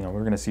in the, we're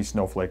going to see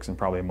snowflakes in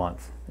probably a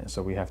month, and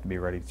so we have to be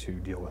ready to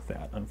deal with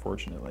that,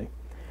 unfortunately.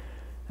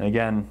 And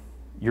again,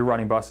 you're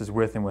running buses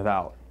with and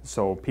without.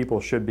 So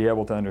people should be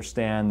able to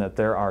understand that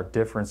there are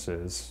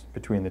differences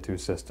between the two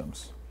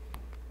systems.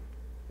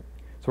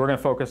 So we're going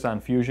to focus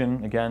on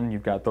Fusion. Again,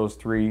 you've got those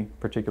 3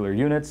 particular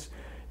units.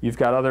 You've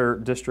got other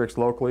districts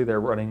locally, they're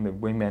running the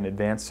Wingman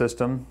Advanced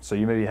system. So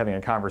you may be having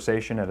a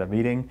conversation at a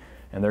meeting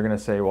and they're going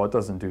to say, well, it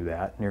doesn't do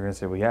that. And you're going to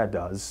say, well, yeah, it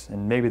does.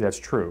 And maybe that's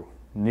true.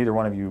 Neither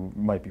one of you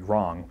might be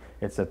wrong.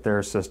 It's that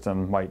their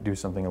system might do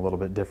something a little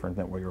bit different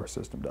than what your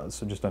system does.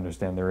 So just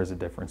understand there is a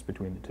difference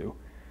between the two.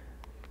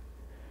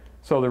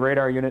 So the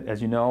radar unit,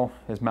 as you know,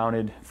 is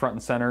mounted front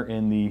and center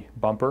in the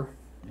bumper,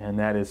 and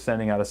that is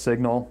sending out a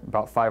signal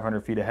about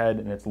 500 feet ahead,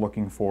 and it's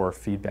looking for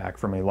feedback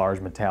from a large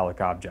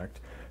metallic object.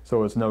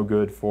 So it's no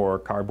good for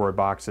cardboard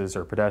boxes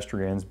or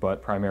pedestrians,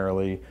 but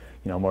primarily,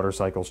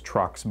 motorcycles,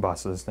 trucks,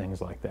 buses, things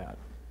like that.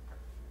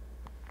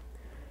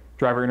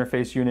 Driver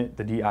interface unit,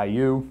 the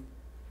DIU,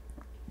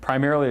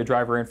 primarily a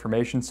driver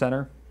information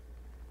center.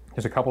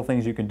 There's a couple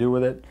things you can do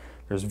with it.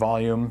 There's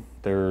volume,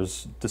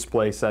 there's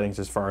display settings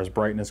as far as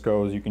brightness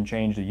goes. You can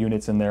change the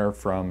units in there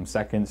from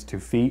seconds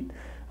to feet.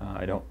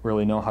 I don't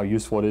really know how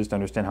useful it is to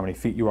understand how many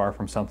feet you are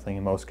from something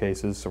in most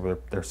cases, so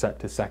they're set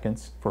to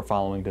seconds for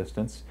following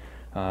distance.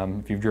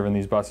 If you've driven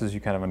these buses, you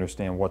kind of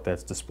understand what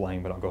that's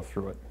displaying, but I'll go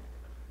through it.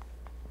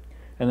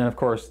 And then, of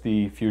course,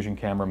 the Fusion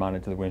camera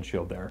mounted to the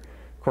windshield there.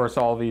 Of course,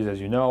 all of these,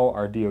 as you know,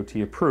 are DOT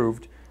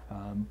approved.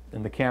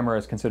 And the camera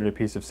is considered a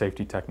piece of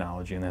safety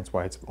technology, and that's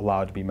why it's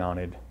allowed to be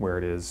mounted where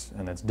it is,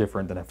 and that's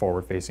different than a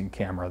forward-facing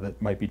camera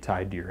that might be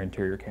tied to your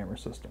interior camera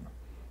system.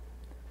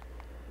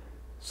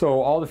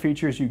 So all the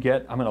features you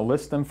get, I'm going to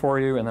list them for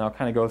you, and then I'll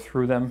kind of go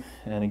through them.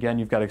 And again,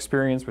 you've got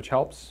experience, which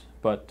helps,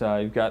 but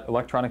you've got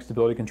electronic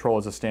stability control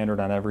as a standard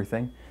on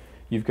everything.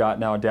 You've got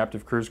now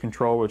adaptive cruise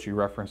control, which you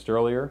referenced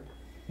earlier.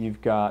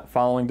 You've got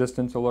following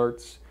distance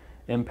alerts,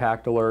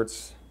 impact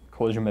alerts,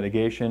 collision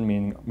mitigation,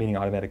 meaning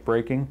automatic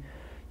braking.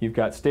 You've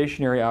got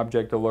stationary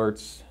object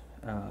alerts,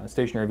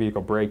 stationary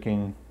vehicle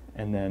braking,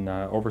 and then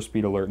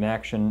overspeed alert in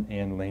action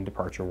and lane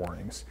departure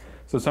warnings.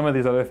 So some of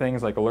these other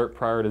things like alert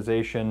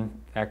prioritization,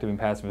 active and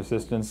passive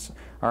assistance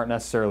aren't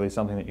necessarily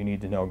something that you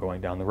need to know going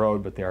down the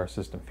road, but they are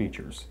system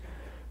features.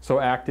 So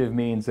active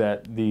means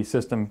that the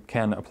system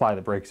can apply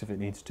the brakes if it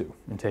needs to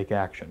and take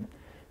action.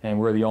 And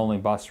we're the only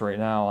bus right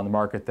now on the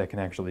market that can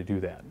actually do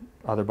that.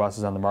 Other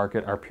buses on the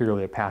market are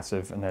purely a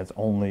passive, and that's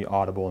only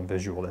audible and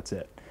visual, that's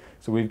it.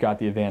 So we've got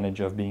the advantage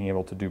of being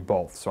able to do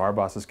both. So our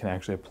buses can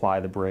actually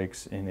apply the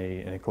brakes in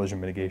a collision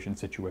mitigation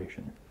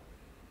situation.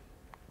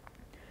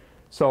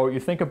 So you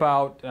think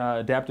about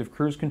adaptive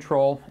cruise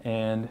control,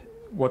 and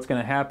what's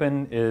going to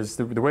happen is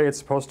the way it's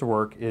supposed to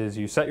work is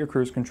you set your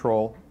cruise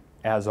control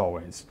as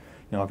always.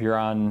 You know, if you're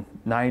on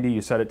 90,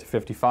 you set it to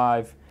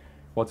 55.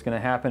 What's going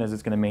to happen is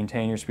it's going to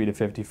maintain your speed at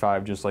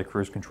 55 just like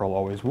cruise control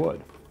always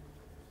would.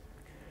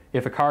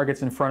 If a car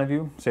gets in front of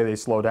you, say they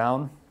slow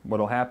down, what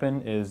will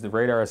happen is the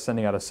radar is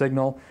sending out a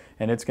signal,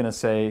 and it's going to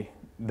say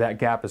that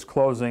gap is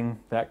closing,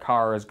 that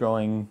car is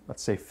going,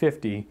 let's say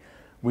 50,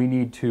 we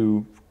need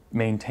to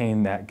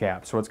maintain that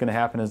gap. So what's going to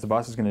happen is the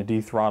bus is going to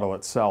dethrottle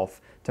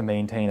itself to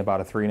maintain about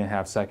a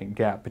 3.5 second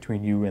gap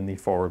between you and the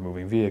forward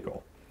moving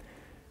vehicle.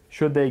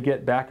 Should they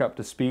get back up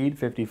to speed,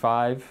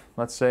 55,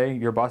 let's say,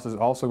 your bus is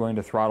also going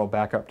to throttle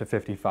back up to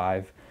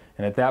 55,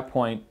 and at that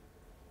point,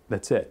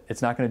 that's it.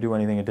 It's not going to do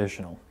anything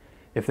additional.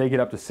 If they get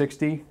up to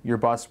 60, your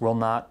bus will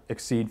not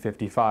exceed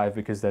 55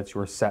 because that's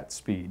your set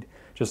speed.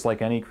 Just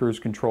like any cruise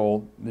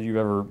control that you've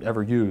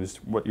ever used,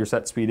 what your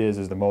set speed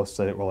is the most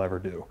that it will ever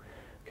do.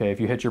 Okay, if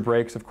you hit your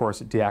brakes, of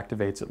course, it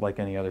deactivates it like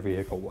any other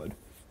vehicle would.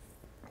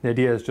 The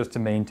idea is just to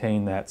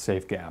maintain that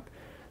safe gap.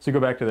 So you go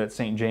back to that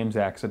St. James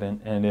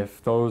accident, and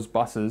if those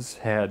buses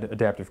had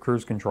adaptive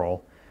cruise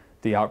control,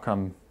 the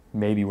outcome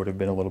maybe would have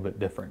been a little bit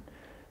different.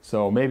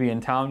 So maybe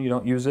in town you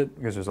don't use it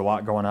because there's a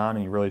lot going on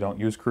and you really don't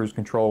use cruise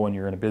control when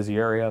you're in a busy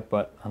area,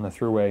 but on the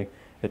thruway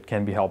it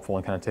can be helpful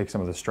and kind of take some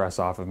of the stress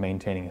off of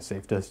maintaining a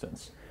safe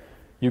distance.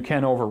 You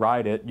can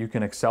override it, you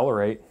can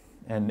accelerate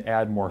and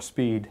add more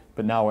speed,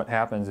 but now what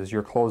happens is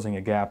you're closing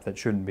a gap that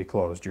shouldn't be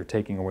closed. You're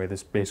taking away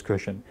this base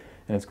cushion,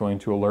 and it's going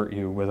to alert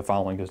you with a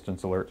following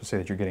distance alert to say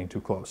that you're getting too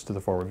close to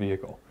the forward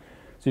vehicle.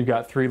 So you've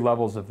got 3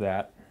 levels of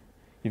that.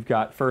 You've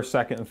got first,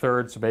 second, and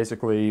third, so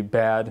basically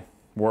bad,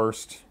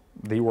 worst,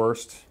 the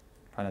worst.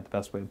 Probably not the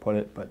best way to put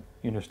it, but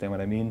you understand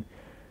what I mean.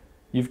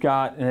 You've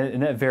got,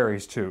 and that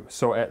varies too.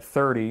 So at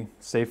 30,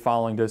 safe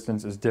following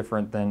distance is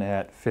different than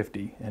at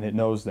 50, and it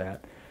knows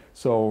that.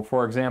 So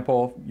for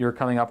example, you're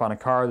coming up on a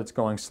car that's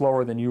going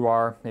slower than you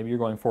are. Maybe you're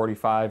going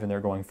 45 and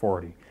they're going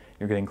 40.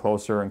 You're getting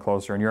closer and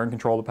closer, and you're in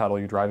control of the pedal,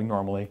 you're driving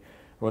normally.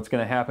 What's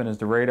going to happen is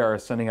the radar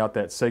is sending out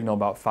that signal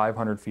about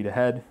 500 feet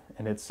ahead,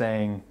 and it's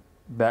saying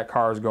that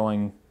car is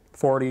going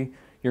 40,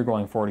 you're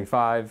going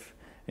 45,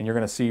 and you're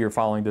going to see your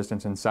following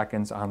distance in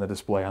seconds on the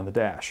display on the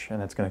dash,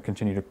 and it's going to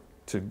continue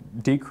to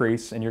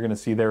decrease, and you're going to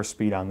see their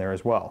speed on there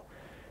as well.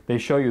 They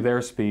show you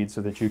their speed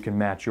so that you can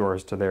match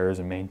yours to theirs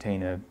and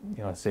maintain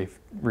a safe,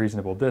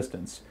 reasonable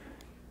distance.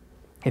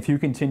 If you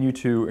continue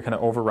to kind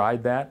of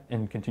override that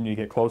and continue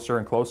to get closer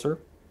and closer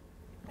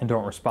and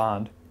don't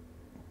respond,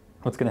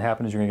 what's going to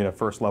happen is you're going to get a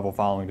first level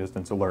following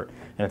distance alert.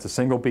 And it's a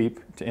single beep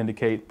to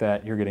indicate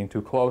that you're getting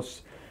too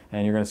close,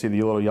 and you're going to see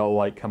the little yellow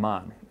light come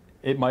on.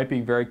 It might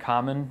be very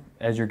common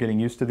as you're getting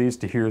used to these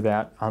to hear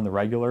that on the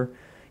regular.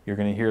 You're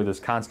going to hear this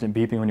constant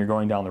beeping when you're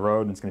going down the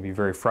road, and it's going to be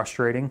very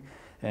frustrating.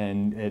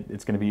 And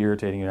it's going to be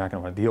irritating. You're not going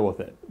to want to deal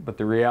with it. But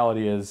the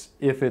reality is,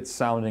 if it's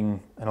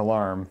sounding an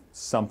alarm,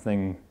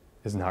 something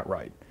is not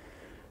right.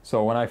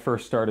 So when I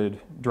first started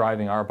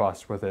driving our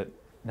bus with it,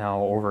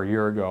 now over a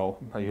year ago,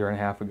 a year and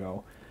a half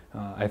ago,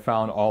 I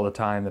found all the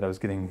time that I was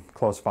getting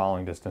close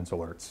following distance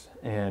alerts.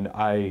 And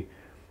I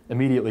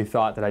immediately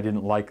thought that I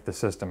didn't like the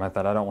system. I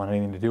thought, I don't want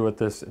anything to do with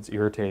this. It's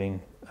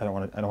irritating. I don't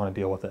want to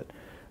deal with it.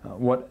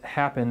 What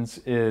happens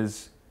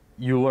is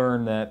you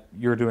learn that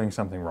you're doing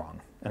something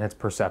wrong. And it's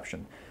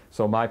perception.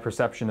 So my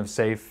perception of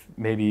safe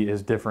maybe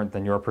is different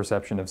than your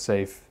perception of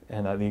safe.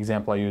 And the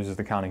example I use is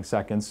the counting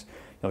seconds.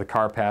 You know, the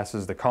car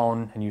passes the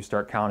cone and you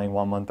start counting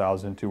 1,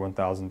 1,000, 2,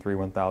 1,000, 3,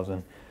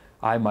 1,000.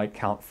 I might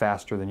count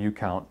faster than you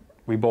count.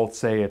 We both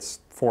say it's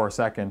 4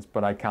 seconds,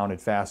 but I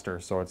counted faster,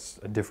 so it's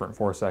a different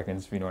 4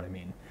 seconds, if you know what I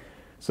mean.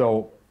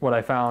 So what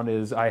I found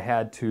is I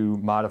had to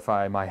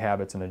modify my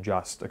habits and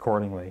adjust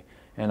accordingly.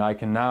 And I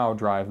can now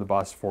drive the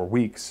bus for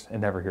weeks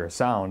and never hear a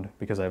sound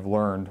because I've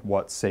learned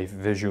what safe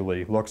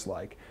visually looks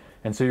like.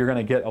 And so you're going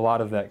to get a lot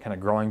of that kind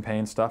of growing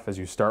pain stuff as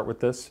you start with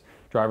this.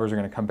 Drivers are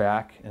going to come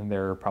back and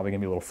they're probably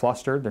going to be a little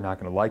flustered. They're not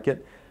going to like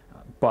it.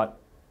 But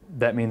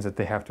that means that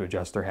they have to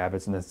adjust their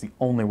habits, and that's the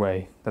only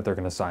way that they're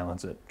going to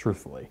silence it,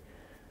 truthfully.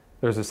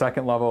 There's a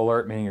second level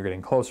alert, meaning you're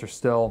getting closer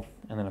still.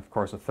 And then, of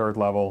course, a third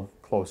level,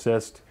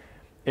 closest.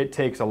 It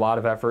takes a lot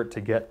of effort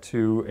to get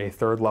to a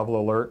third level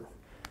alert.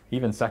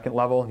 Even second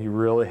level, you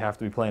really have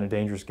to be playing a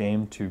dangerous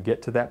game to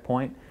get to that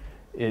point.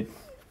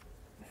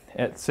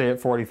 Say at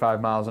 45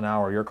 miles an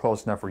hour, you're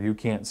close enough where you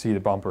can't see the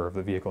bumper of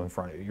the vehicle in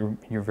front of you.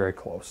 You're very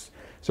close.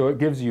 So it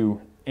gives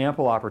you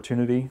ample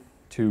opportunity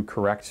to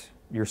correct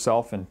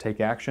yourself and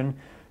take action.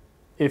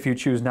 If you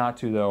choose not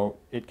to, though,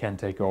 it can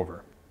take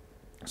over.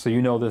 So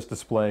you know this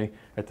display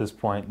at this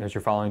point. There's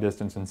your following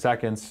distance in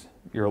seconds,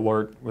 your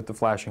alert with the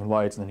flashing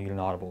lights, and then you get an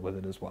audible with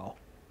it as well.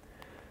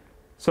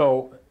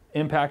 So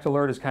impact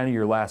alert is kind of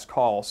your last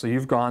call. So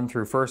you've gone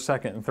through first,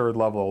 second, and third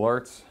level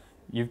alerts.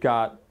 You've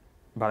got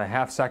about a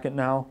half second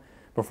now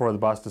before the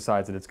bus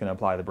decides that it's going to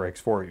apply the brakes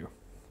for you,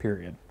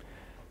 period.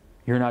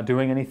 You're not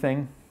doing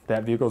anything.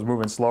 that vehicle is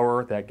moving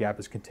slower, that gap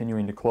is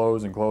continuing to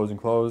close and close and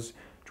close.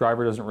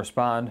 Driver doesn't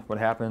respond. What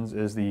happens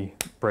is the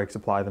brakes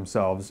apply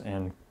themselves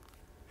and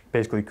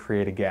basically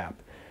create a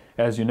gap.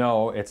 As you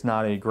know, it's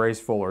not a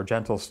graceful or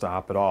gentle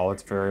stop at all.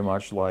 It's very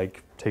much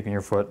like taking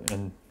your foot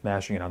and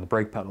mashing it on the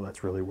brake pedal.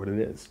 That's really what it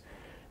is.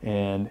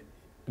 And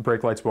the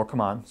brake lights will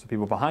come on, so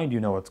people behind you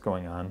know what's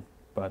going on,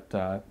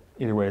 but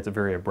either way, it's a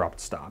very abrupt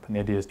stop, and the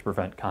idea is to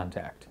prevent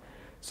contact.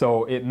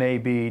 So it may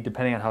be,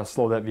 depending on how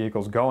slow that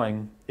vehicle's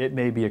going, it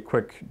may be a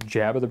quick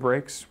jab of the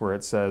brakes where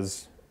it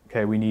says,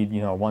 okay, we need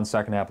 1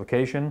 second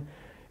application.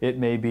 It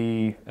may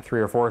be a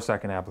 3 or 4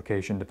 second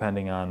application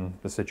depending on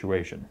the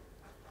situation.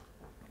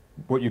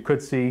 What you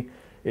could see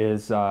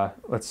is,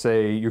 let's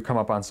say you come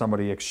up on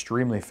somebody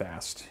extremely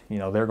fast.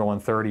 They're going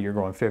 30, you're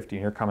going 50,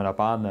 and you're coming up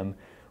on them.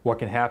 What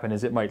can happen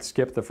is it might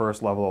skip the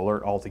first level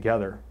alert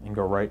altogether and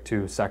go right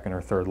to second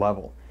or third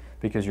level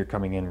because you're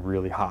coming in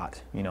really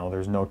hot.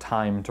 There's no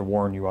time to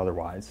warn you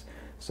otherwise.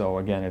 So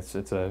again, it's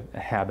a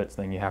habits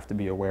thing. You have to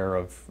be aware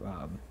of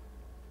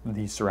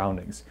these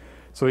surroundings.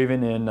 So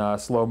even in a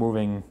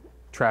slow-moving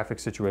traffic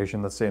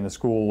situation, let's say in the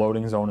school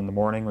loading zone in the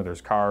morning where there's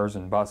cars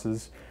and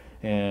buses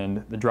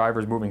and the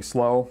driver's moving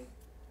slow,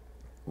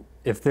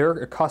 if they're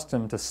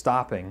accustomed to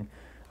stopping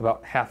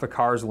about half a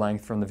car's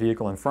length from the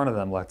vehicle in front of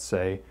them, let's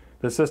say,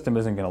 the system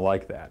isn't going to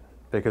like that,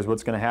 because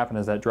what's going to happen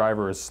is that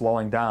driver is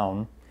slowing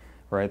down,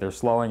 right? They're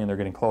slowing and they're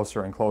getting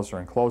closer and closer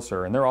and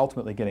closer, and they're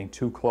ultimately getting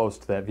too close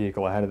to that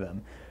vehicle ahead of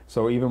them.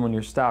 So even when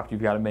you're stopped,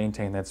 you've got to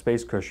maintain that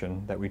space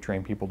cushion that we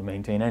train people to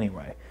maintain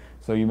anyway.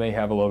 So you may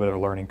have a little bit of a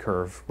learning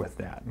curve with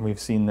that. And we've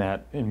seen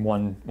that in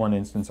one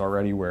instance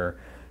already where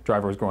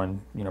driver was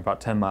going about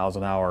 10 miles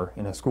an hour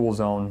in a school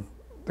zone.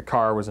 The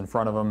car was in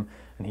front of him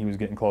and he was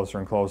getting closer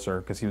and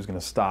closer because he was going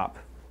to stop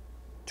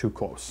too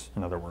close,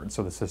 in other words.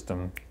 So the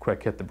system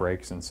quick hit the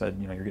brakes and said,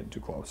 you're getting too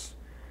close.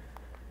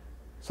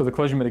 So the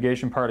collision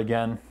mitigation part,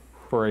 again,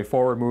 for a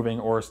forward moving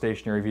or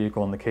stationary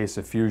vehicle in the case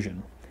of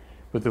Fusion.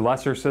 With the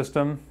lesser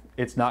system,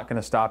 it's not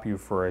going to stop you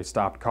for a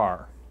stopped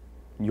car.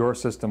 Your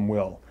system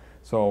will.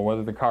 So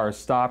whether the car is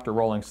stopped or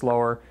rolling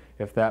slower,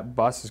 if that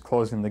bus is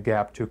closing the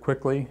gap too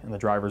quickly and the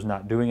driver's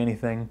not doing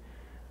anything,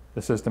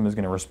 the system is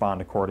going to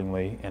respond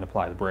accordingly and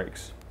apply the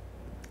brakes.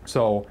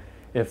 So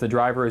if the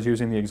driver is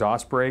using the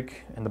exhaust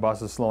brake and the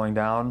bus is slowing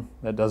down,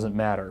 that doesn't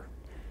matter.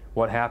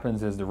 What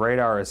happens is the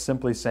radar is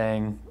simply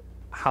saying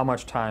how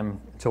much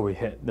time until we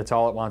hit. That's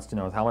all it wants to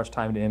know, is how much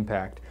time to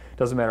impact. It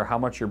doesn't matter how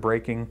much you're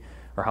braking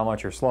or how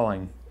much you're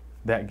slowing.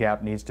 That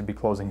gap needs to be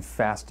closing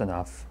fast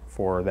enough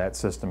for that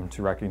system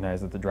to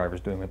recognize that the driver's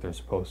doing what they're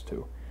supposed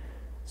to.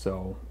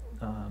 So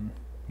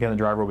again, the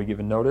driver will be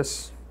given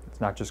notice.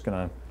 It's not just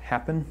going to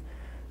happen.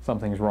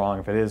 Something's wrong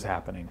if it is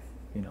happening,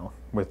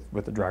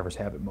 with the driver's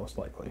habit most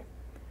likely.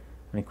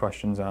 Any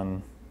questions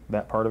on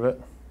that part of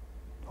it?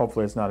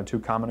 Hopefully it's not a too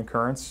common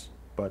occurrence,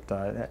 but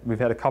we've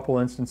had a couple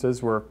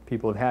instances where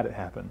people have had it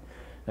happen.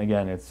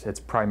 Again, it's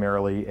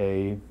primarily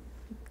a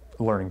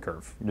learning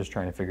curve. You're just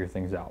trying to figure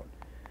things out.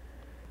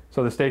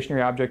 So the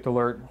stationary object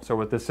alert, so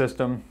with this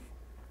system,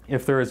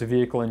 if there is a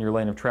vehicle in your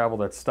lane of travel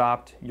that's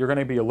stopped, you're going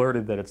to be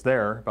alerted that it's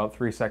there about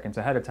 3 seconds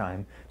ahead of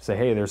time. Say,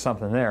 hey, there's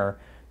something there.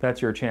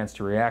 That's your chance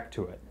to react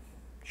to it.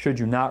 Should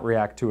you not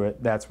react to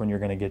it, that's when you're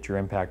going to get your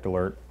impact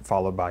alert,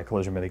 followed by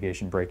collision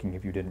mitigation braking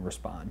if you didn't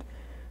respond.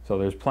 So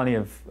there's plenty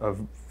of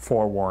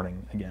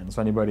forewarning, again.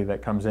 So anybody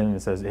that comes in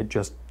and says, it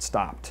just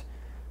stopped,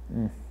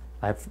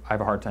 I have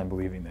a hard time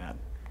believing that.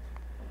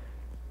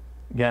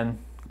 Again,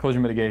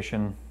 collision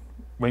mitigation,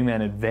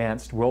 Wingman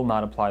Advanced will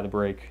not apply the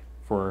brake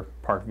for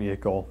parked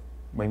vehicle.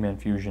 Wingman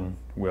Fusion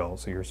will,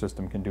 so your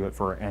system can do it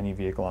for any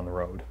vehicle on the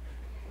road.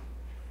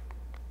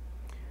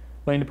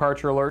 Lane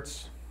departure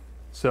alerts.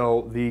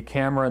 So the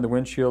camera in the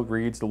windshield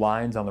reads the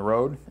lines on the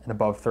road, and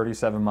above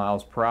 37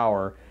 miles per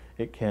hour,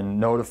 it can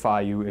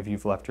notify you if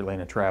you've left your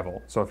lane of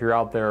travel. So if you're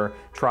out there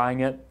trying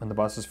it when the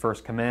buses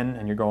first come in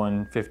and you're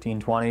going 15,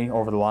 20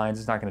 over the lines,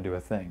 it's not going to do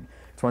a thing.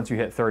 It's once you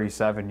hit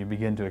 37, you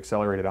begin to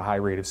accelerate at a high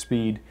rate of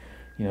speed.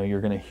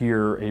 You're going to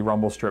hear a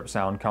rumble strip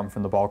sound come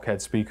from the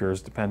bulkhead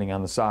speakers, depending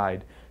on the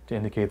side, to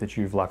indicate that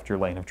you've left your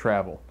lane of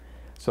travel.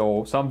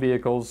 So some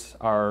vehicles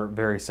are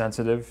very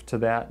sensitive to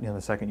that.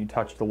 The second you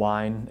touch the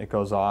line, it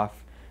goes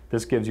off.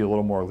 This gives you a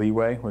little more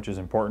leeway, which is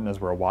important as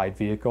we're a wide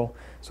vehicle.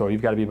 So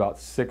you've got to be about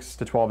 6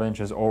 to 12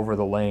 inches over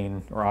the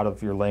lane or out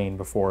of your lane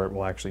before it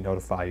will actually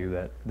notify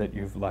you that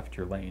you've left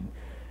your lane.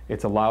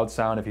 It's a loud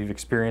sound. If you've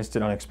experienced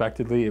it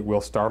unexpectedly, it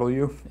will startle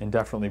you and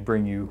definitely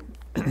bring you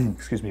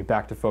excuse me,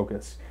 back to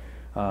focus.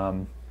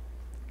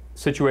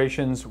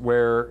 Situations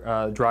where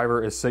a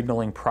driver is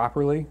signaling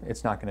properly,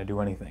 it's not going to do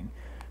anything.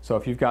 So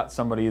if you've got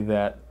somebody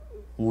that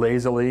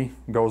lazily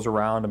goes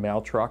around a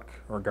mail truck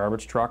or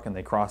garbage truck and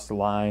they cross the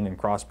line and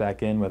cross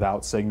back in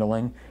without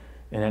signaling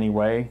in any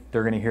way,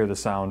 they're going to hear the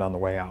sound on the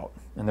way out,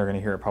 and they're going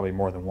to hear it probably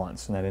more than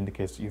once, and that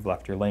indicates that you've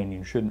left your lane and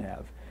you shouldn't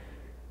have.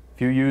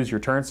 If you use your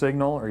turn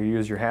signal or you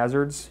use your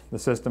hazards, the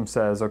system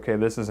says, okay,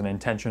 this is an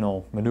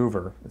intentional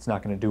maneuver. It's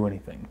not going to do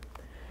anything.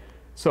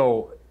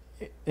 So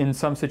In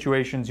some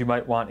situations, you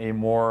might want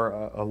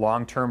a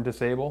long-term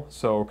disable.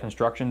 So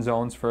construction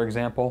zones, for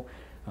example,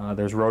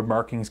 there's road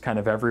markings kind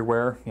of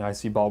everywhere. You know, I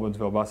see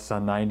Baldwinsville buses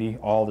on 90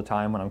 all the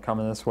time when I'm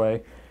coming this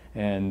way,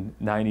 and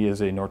 90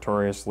 is a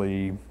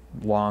notoriously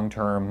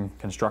long-term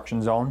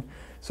construction zone.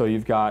 So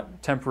you've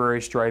got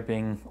temporary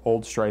striping,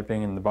 old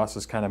striping, and the bus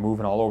is kind of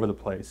moving all over the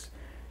place.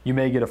 You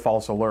may get a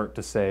false alert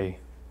to say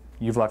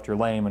you've left your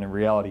lane when in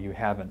reality you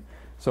haven't.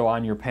 So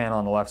on your panel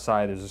on the left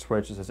side there's a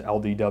switch that says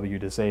LDW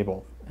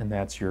disable, and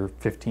that's your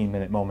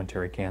 15-minute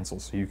momentary cancel,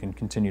 so you can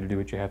continue to do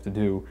what you have to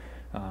do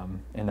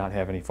and not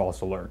have any false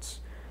alerts.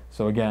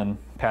 So again,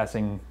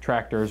 passing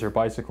tractors or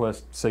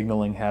bicyclists,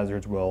 signaling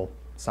hazards will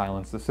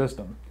silence the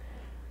system.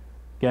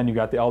 Again, you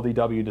got the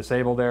LDW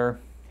disable there,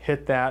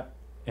 hit that,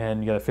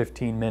 and you got a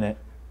 15-minute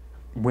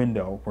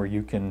window where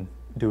you can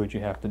do what you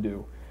have to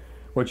do.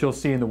 What you'll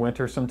see in the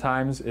winter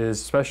sometimes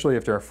is, especially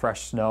if there's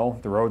fresh snow,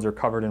 the roads are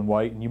covered in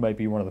white, and you might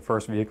be one of the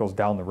first vehicles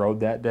down the road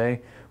that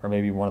day, or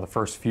maybe one of the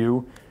first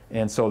few,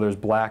 and so there's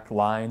black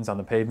lines on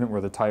the pavement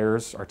where the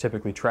tires are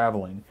typically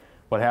traveling.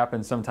 What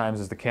happens sometimes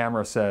is the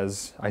camera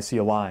says, I see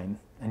a line,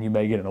 and you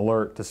may get an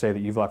alert to say that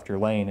you've left your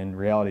lane, and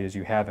reality is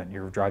you haven't.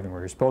 You're driving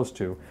where you're supposed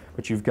to,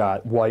 but you've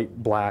got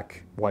white,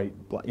 black,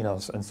 you know,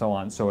 and so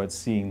on, so it's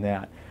seeing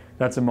that.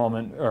 That's a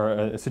moment or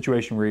a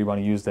situation where you want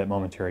to use that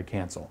momentary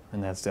cancel,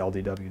 and that's the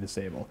LDW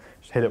disable.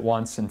 Just hit it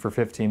once, and for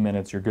 15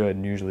 minutes you're good,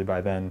 and usually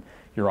by then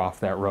you're off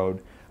that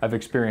road. I've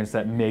experienced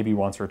that maybe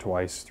once or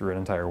twice through an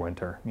entire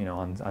winter, you know,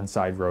 on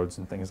side roads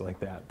and things like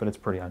that, but it's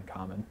pretty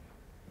uncommon.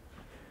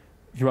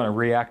 If you want to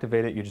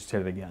reactivate it, you just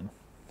hit it again.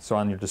 So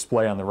on your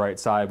display on the right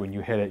side, when you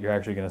hit it, you're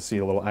actually going to see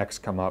a little X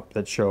come up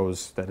that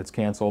shows that it's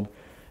canceled.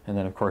 And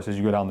then, of course, as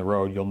you go down the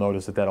road, you'll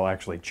notice that that'll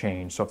actually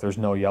change. So if there's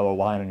no yellow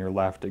line on your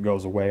left, it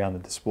goes away on the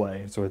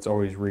display. So it's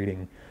always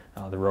reading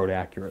the road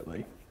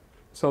accurately.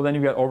 So then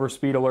you've got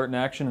overspeed alert in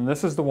action. And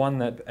this is the one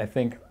that I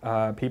think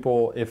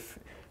people, if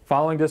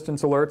following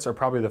distance alerts are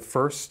probably the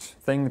first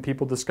thing that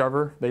people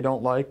discover they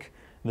don't like.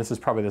 And this is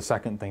probably the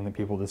second thing that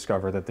people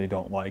discover that they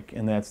don't like.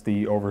 And that's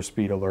the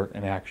overspeed alert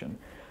in action.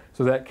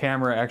 So that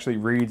camera actually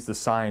reads the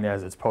sign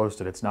as it's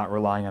posted. It's not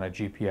relying on a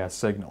GPS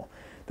signal.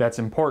 That's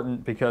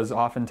important because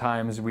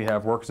oftentimes we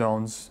have work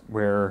zones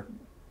where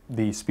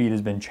the speed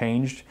has been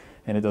changed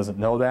and it doesn't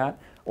know that.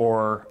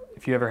 Or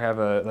if you ever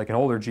have like an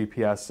older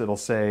GPS, it'll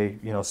say,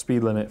 you know,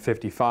 speed limit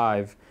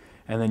 55,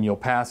 and then you'll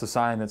pass a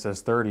sign that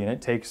says 30, and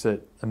it takes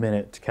it a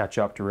minute to catch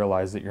up to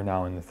realize that you're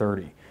now in the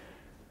 30.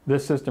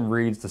 This system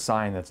reads the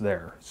sign that's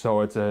there.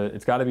 So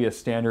it's got to be a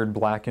standard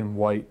black and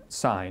white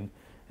sign,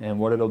 and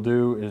what it'll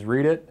do is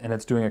read it, and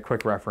it's doing a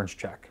quick reference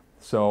check.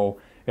 So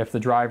if the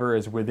driver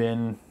is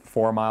within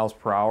 4 miles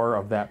per hour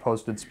of that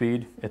posted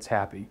speed, it's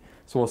happy.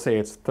 So we'll say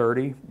it's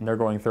 30 and they're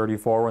going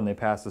 34 when they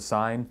pass the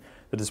sign.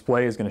 The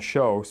display is going to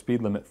show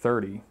speed limit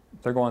 30.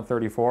 If they're going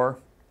 34,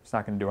 it's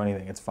not going to do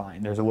anything. It's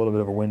fine. There's a little bit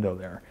of a window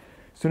there.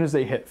 As soon as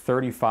they hit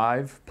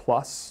 35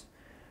 plus,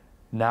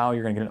 now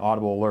you're going to get an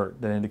audible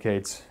alert that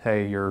indicates,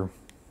 hey, you're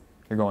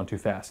going too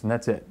fast. And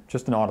that's it.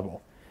 Just an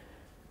audible.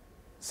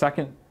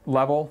 Second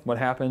level, what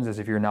happens is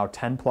if you're now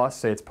 10 plus,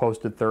 say it's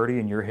posted 30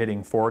 and you're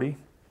hitting 40,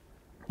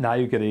 now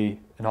you get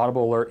an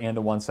audible alert and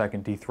a 1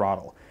 second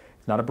dethrottle.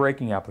 It's not a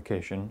braking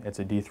application, it's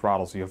a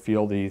dethrottle. So you'll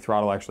feel the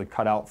throttle actually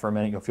cut out for a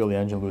minute, you'll feel the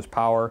engine lose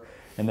power,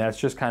 and that's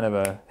just kind of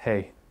a,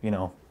 hey, you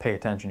know, pay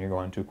attention, you're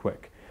going too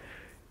quick.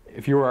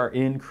 If you are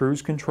in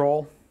cruise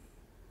control,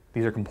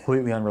 these are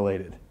completely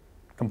unrelated,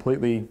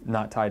 completely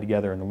not tied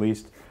together in the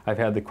least. I've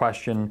had the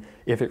question,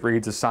 if it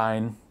reads a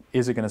sign,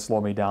 is it going to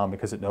slow me down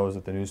because it knows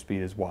that the new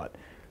speed is what?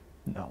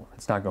 No,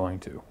 it's not going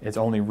to. It's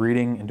only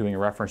reading and doing a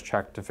reference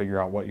check to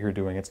figure out what you're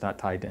doing. It's not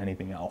tied to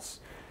anything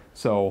else.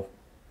 So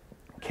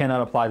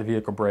cannot apply the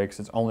vehicle brakes.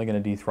 It's only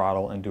going to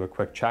dethrottle and do a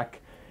quick check.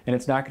 And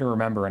it's not going to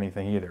remember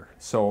anything either.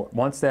 So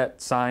once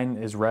that sign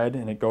is read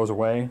and it goes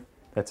away,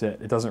 that's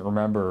it. It doesn't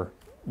remember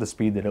the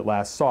speed that it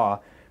last saw,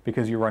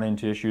 because you run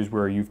into issues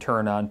where you've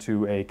turned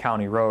onto a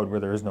county road where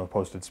there is no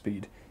posted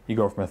speed. You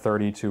go from a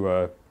 30 to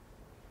a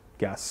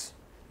guess,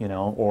 you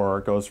know, or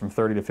it goes from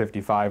 30 to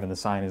 55 and the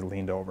sign is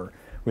leaned over.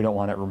 We don't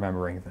want it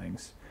remembering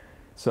things.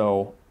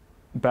 So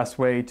best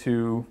way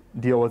to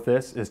deal with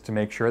this is to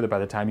make sure that by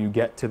the time you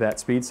get to that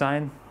speed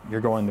sign,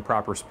 you're going the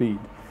proper speed.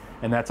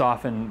 And that's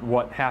often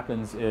what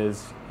happens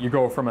is you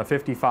go from a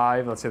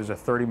 55, let's say there's a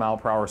 30 mile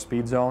per hour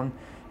speed zone,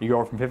 you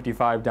go from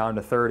 55 down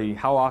to 30.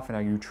 How often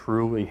are you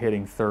truly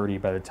hitting 30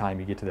 by the time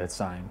you get to that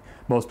sign?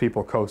 Most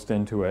people coast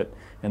into it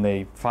and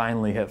they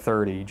finally hit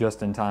 30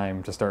 just in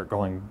time to start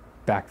going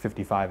back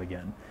 55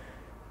 again.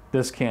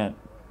 This can't,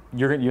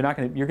 you're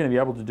going to be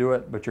able to do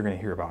it, but you're going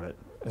to hear about it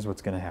is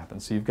what's going to happen.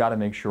 So you've got to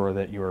make sure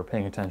that you are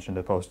paying attention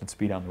to posted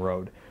speed on the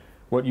road.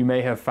 What you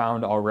may have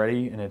found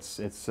already, and it's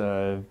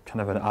kind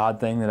of an odd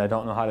thing that I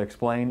don't know how to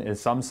explain, is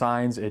some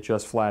signs it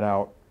just flat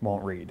out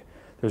won't read.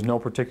 There's no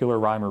particular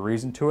rhyme or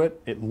reason to it.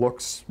 It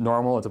looks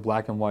normal, it's a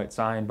black and white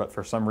sign, but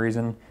for some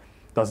reason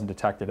it doesn't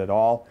detect it at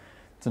all.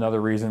 It's another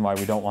reason why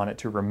we don't want it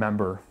to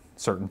remember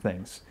certain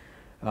things.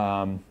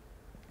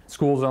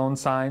 School zone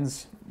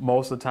signs,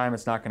 most of the time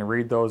it's not going to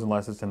read those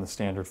unless it's in the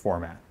standard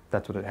format.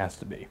 that's what it has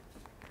to be.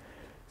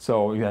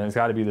 So again, it's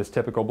got to be this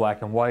typical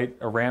black and white.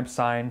 A ramp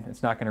sign,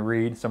 it's not going to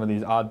read. Some of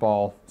these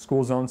oddball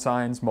school zone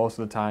signs, most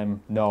of the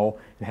time, no.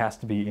 It has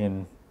to be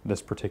in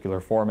this particular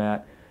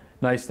format.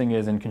 Nice thing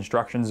is in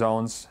construction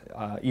zones,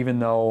 even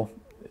though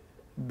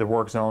the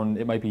work zone,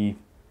 it might be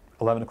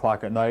 11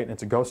 o'clock at night and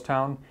it's a ghost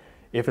town,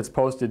 if it's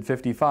posted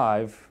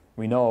 55,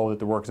 we know that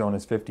the work zone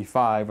is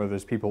 55, whether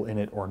there's people in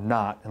it or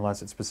not,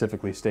 unless it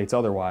specifically states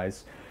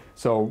otherwise.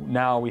 So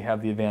now we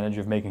have the advantage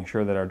of making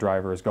sure that our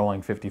driver is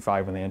going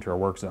 55 when they enter a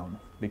work zone,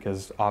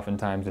 because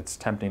oftentimes it's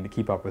tempting to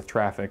keep up with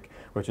traffic,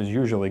 which is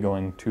usually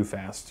going too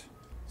fast.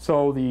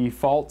 So the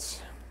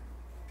faults,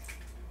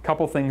 a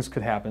couple things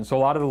could happen. So a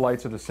lot of the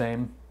lights are the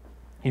same.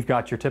 You've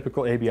got your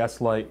typical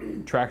ABS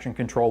light, traction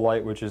control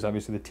light, which is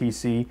obviously the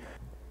TC,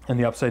 and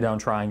the upside down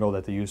triangle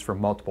that they use for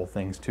multiple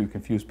things to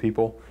confuse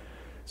people.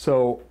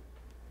 So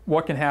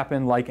what can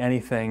happen, like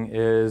anything,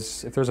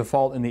 is if there's a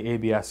fault in the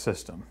ABS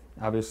system,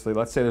 obviously,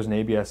 let's say there's an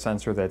ABS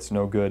sensor that's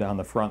no good on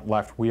the front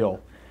left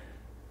wheel.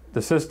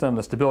 The system,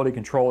 the stability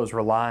control, is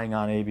relying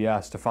on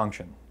ABS to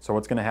function. So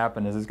what's going to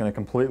happen is it's going to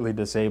completely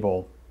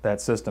disable that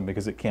system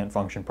because it can't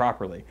function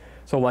properly.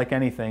 So like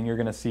anything, you're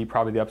going to see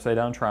probably the upside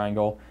down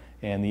triangle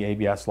and the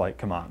ABS light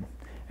come on.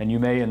 And you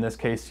may, in this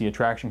case, see a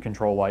traction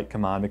control light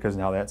come on because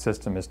now that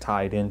system is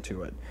tied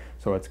into it.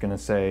 So it's going to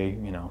say,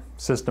 you know,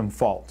 system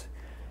fault.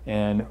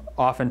 And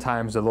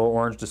oftentimes the little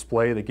orange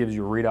display that gives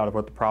you a readout of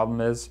what the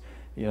problem is,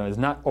 you know, is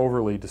not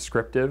overly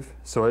descriptive.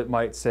 So it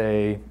might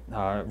say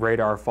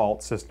radar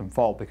fault, system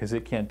fault, because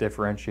it can't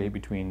differentiate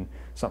between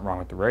something wrong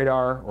with the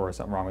radar or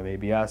something wrong with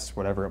ABS,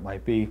 whatever it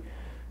might be.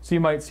 So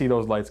you might see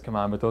those lights come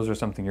on, but those are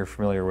something you're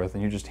familiar with,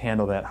 and you just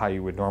handle that how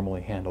you would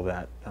normally handle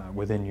that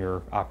within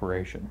your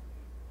operation.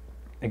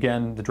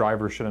 Again, the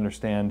driver should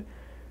understand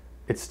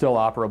it's still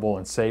operable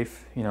and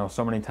safe. You know,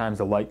 so many times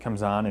the light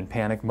comes on and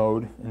panic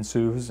mode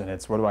ensues, and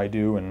it's what do I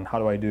do and how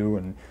do I do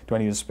and do I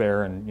need a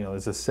spare, and you know,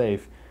 is this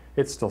safe?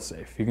 It's still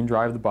safe. You can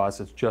drive the bus.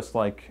 It's just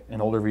like an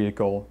older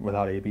vehicle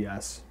without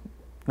ABS.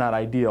 Not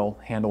ideal,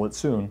 handle it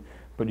soon,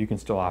 but you can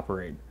still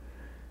operate.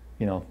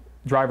 You know,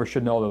 drivers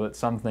should know though that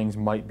some things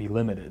might be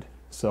limited.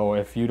 So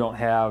if you don't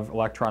have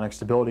electronic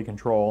stability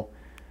control,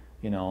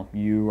 you know,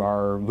 you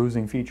are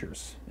losing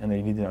features, and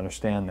they need to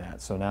understand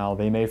that. So now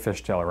they may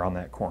fishtail around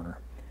that corner.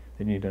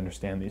 They need to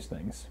understand these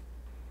things.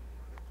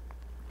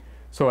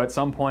 So at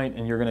some point,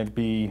 and you're going to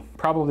be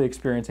probably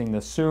experiencing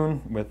this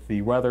soon with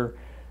the weather,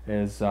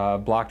 is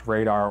blocked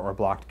radar or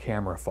blocked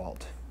camera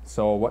fault.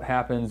 So what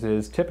happens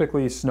is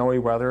typically snowy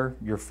weather,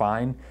 you're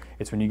fine.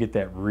 It's when you get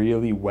that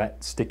really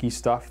wet, sticky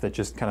stuff that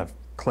just kind of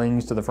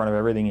clings to the front of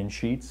everything in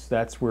sheets.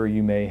 That's where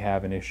you may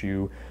have an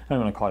issue. I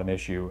don't want to call it an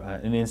issue,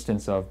 an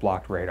instance of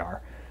blocked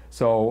radar.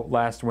 So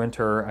last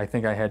winter, I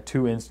think I had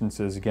 2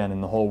 instances again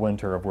in the whole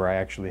winter of where I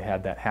actually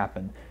had that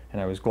happen.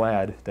 And I was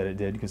glad that it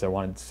did because I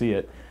wanted to see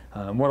it.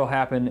 What will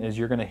happen is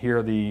you're going to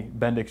hear the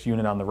Bendix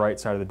unit on the right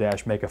side of the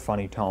dash make a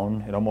funny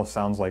tone. It almost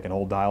sounds like an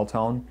old dial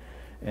tone.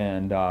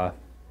 And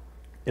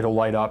it'll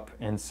light up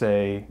and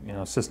say, you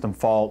know, system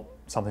fault,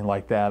 something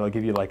like that. It'll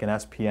give you like an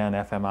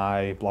SPN,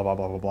 FMI, blah, blah,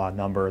 blah, blah, blah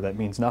number that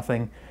means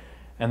nothing.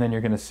 And then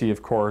you're going to see,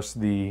 of course,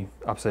 the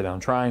upside down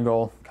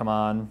triangle come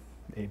on,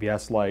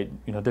 ABS light,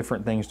 you know,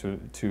 different things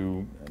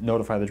to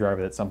notify the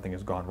driver that something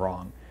has gone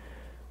wrong.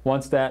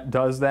 Once that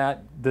does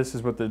that, this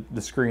is what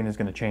the screen is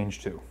going to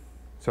change to.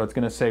 So it's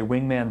going to say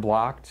wingman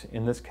blocked,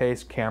 in this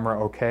case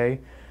camera okay,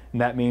 and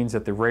that means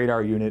that the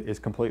radar unit is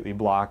completely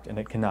blocked and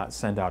it cannot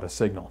send out a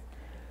signal.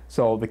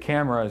 So the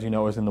camera, as you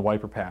know, is in the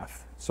wiper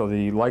path. So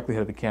the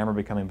likelihood of the camera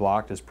becoming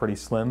blocked is pretty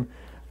slim.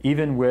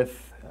 Even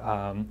with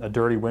a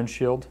dirty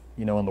windshield,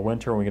 you know, in the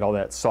winter when we get all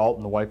that salt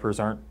and the wipers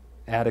aren't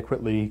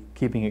adequately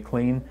keeping it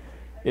clean,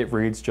 it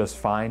reads just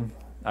fine.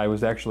 I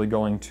was actually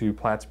going to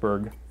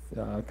Plattsburgh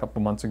a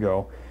couple months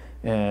ago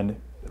and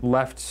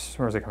left,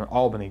 where was I coming?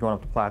 Albany, going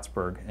up to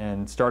Plattsburgh,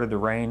 and started to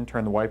rain,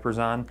 turned the wipers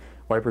on,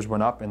 wipers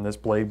went up, and this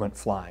blade went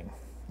flying.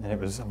 And it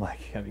was, I'm like,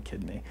 you gotta be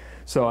kidding me.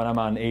 So, and I'm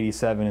on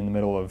 87 in the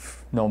middle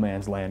of no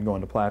man's land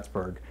going to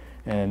Plattsburgh.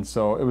 And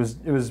so it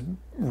was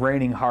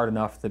raining hard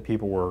enough that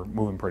people were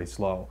moving pretty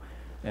slow.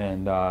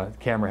 And the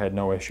camera had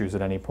no issues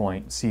at any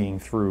point seeing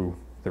through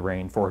the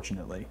rain,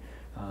 fortunately.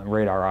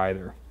 Radar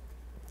either.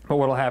 But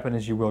what will happen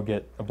is you will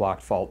get a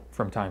blocked fault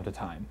from time to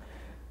time.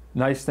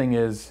 Nice thing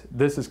is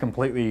this is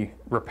completely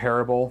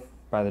repairable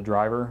by the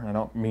driver. I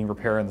don't mean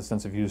repair in the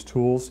sense of use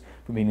tools,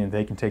 but meaning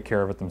they can take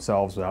care of it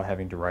themselves without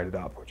having to write it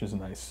up, which is a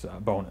nice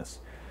bonus.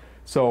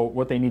 So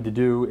what they need to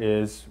do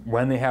is,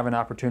 when they have an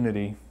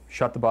opportunity,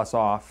 shut the bus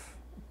off,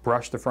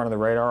 brush the front of the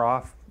radar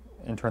off,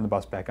 and turn the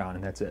bus back on,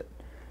 and that's it.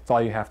 That's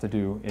all you have to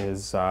do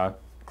is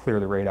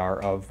clear the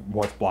radar of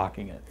what's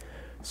blocking it.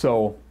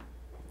 So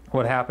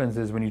what happens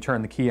is when you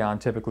turn the key on,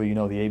 typically, you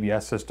know, the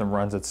ABS system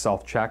runs its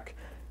self-check.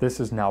 This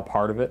is now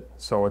part of it,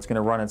 so it's going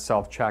to run its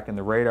self-check, and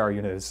the radar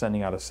unit is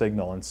sending out a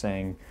signal and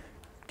saying,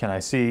 can I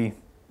see,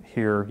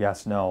 hear,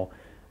 yes, no,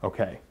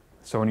 okay.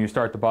 So when you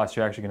start the bus,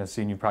 you're actually going to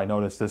see, and you probably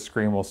noticed this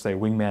screen will say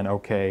wingman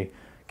okay,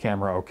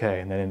 camera okay,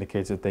 and that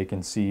indicates that they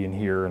can see and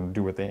hear and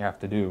do what they have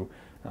to do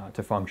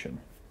to function.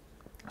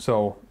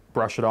 So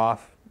brush it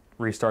off,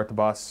 restart the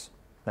bus,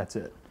 that's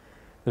it.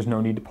 There's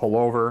no need to pull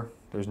over,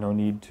 there's no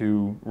need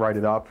to write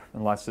it up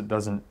unless it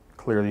doesn't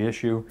clear the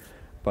issue,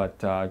 but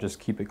just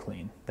keep it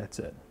clean, that's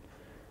it.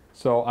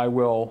 So I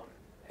will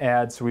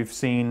add, so we've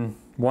seen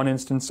one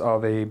instance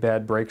of a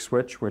bad brake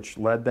switch which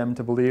led them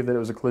to believe that it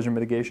was a collision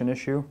mitigation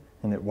issue,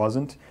 and it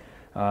wasn't.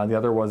 The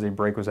other was a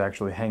brake was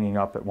actually hanging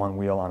up at one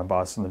wheel on a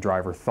bus and the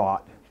driver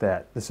thought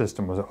that the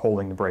system was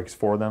holding the brakes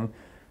for them.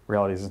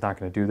 Reality is it's not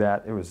going to do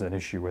that. It was an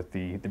issue with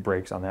the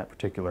brakes on that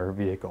particular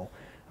vehicle.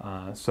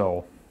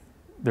 So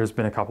there's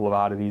been a couple of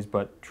oddities,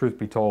 but truth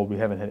be told, we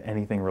haven't had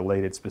anything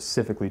related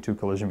specifically to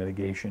collision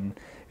mitigation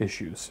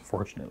issues,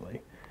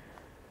 fortunately.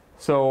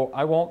 So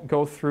I won't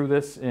go through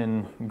this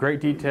in great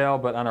detail,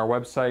 but on our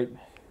website,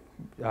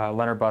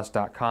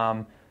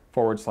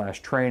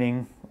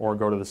 leonardbus.com/training, or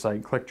go to the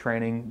site, click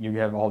training, you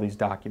have all these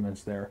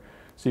documents there.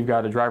 So you've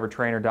got a driver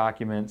trainer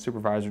document,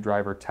 supervisor,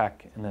 driver,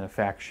 tech, and then a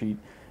fact sheet.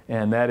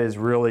 And that is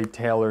really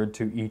tailored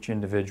to each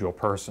individual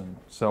person.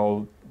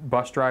 So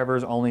bus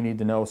drivers only need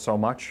to know so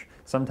much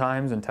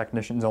sometimes, and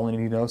technicians only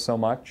need to know so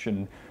much,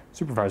 and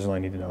supervisors only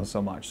need to know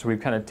so much. So we've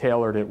kind of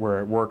tailored it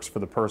where it works for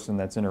the person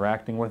that's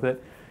interacting with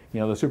it. You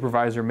know, the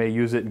supervisor may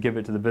use it and give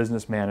it to the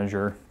business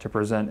manager to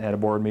present at a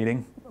board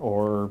meeting,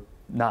 or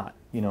not.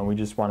 You know, we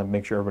just want to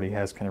make sure everybody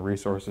has kind of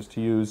resources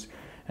to use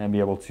and be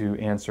able to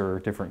answer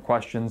different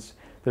questions.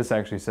 This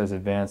actually says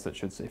advanced, that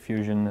should say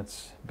Fusion.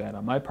 That's bad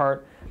on my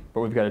part.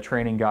 But we've got a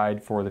training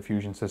guide for the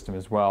Fusion system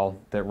as well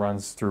that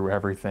runs through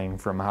everything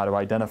from how to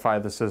identify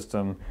the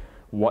system,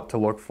 what to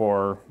look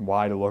for,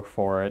 why to look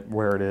for it,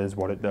 where it is,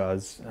 what it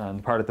does. And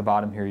the part at the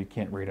bottom here you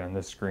can't read on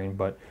this screen,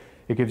 but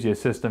it gives you a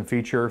system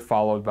feature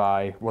followed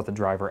by what the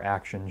driver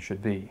action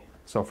should be.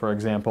 So for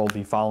example,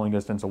 the following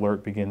distance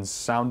alert begins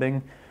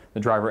sounding. The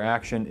driver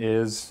action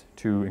is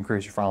to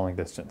increase your following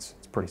distance.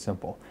 It's pretty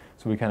simple.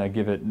 So we kind of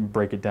give it and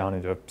break it down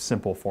into a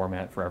simple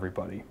format for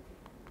everybody.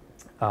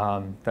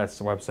 That's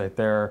the website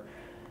there.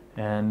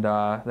 And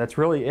that's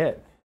really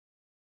it.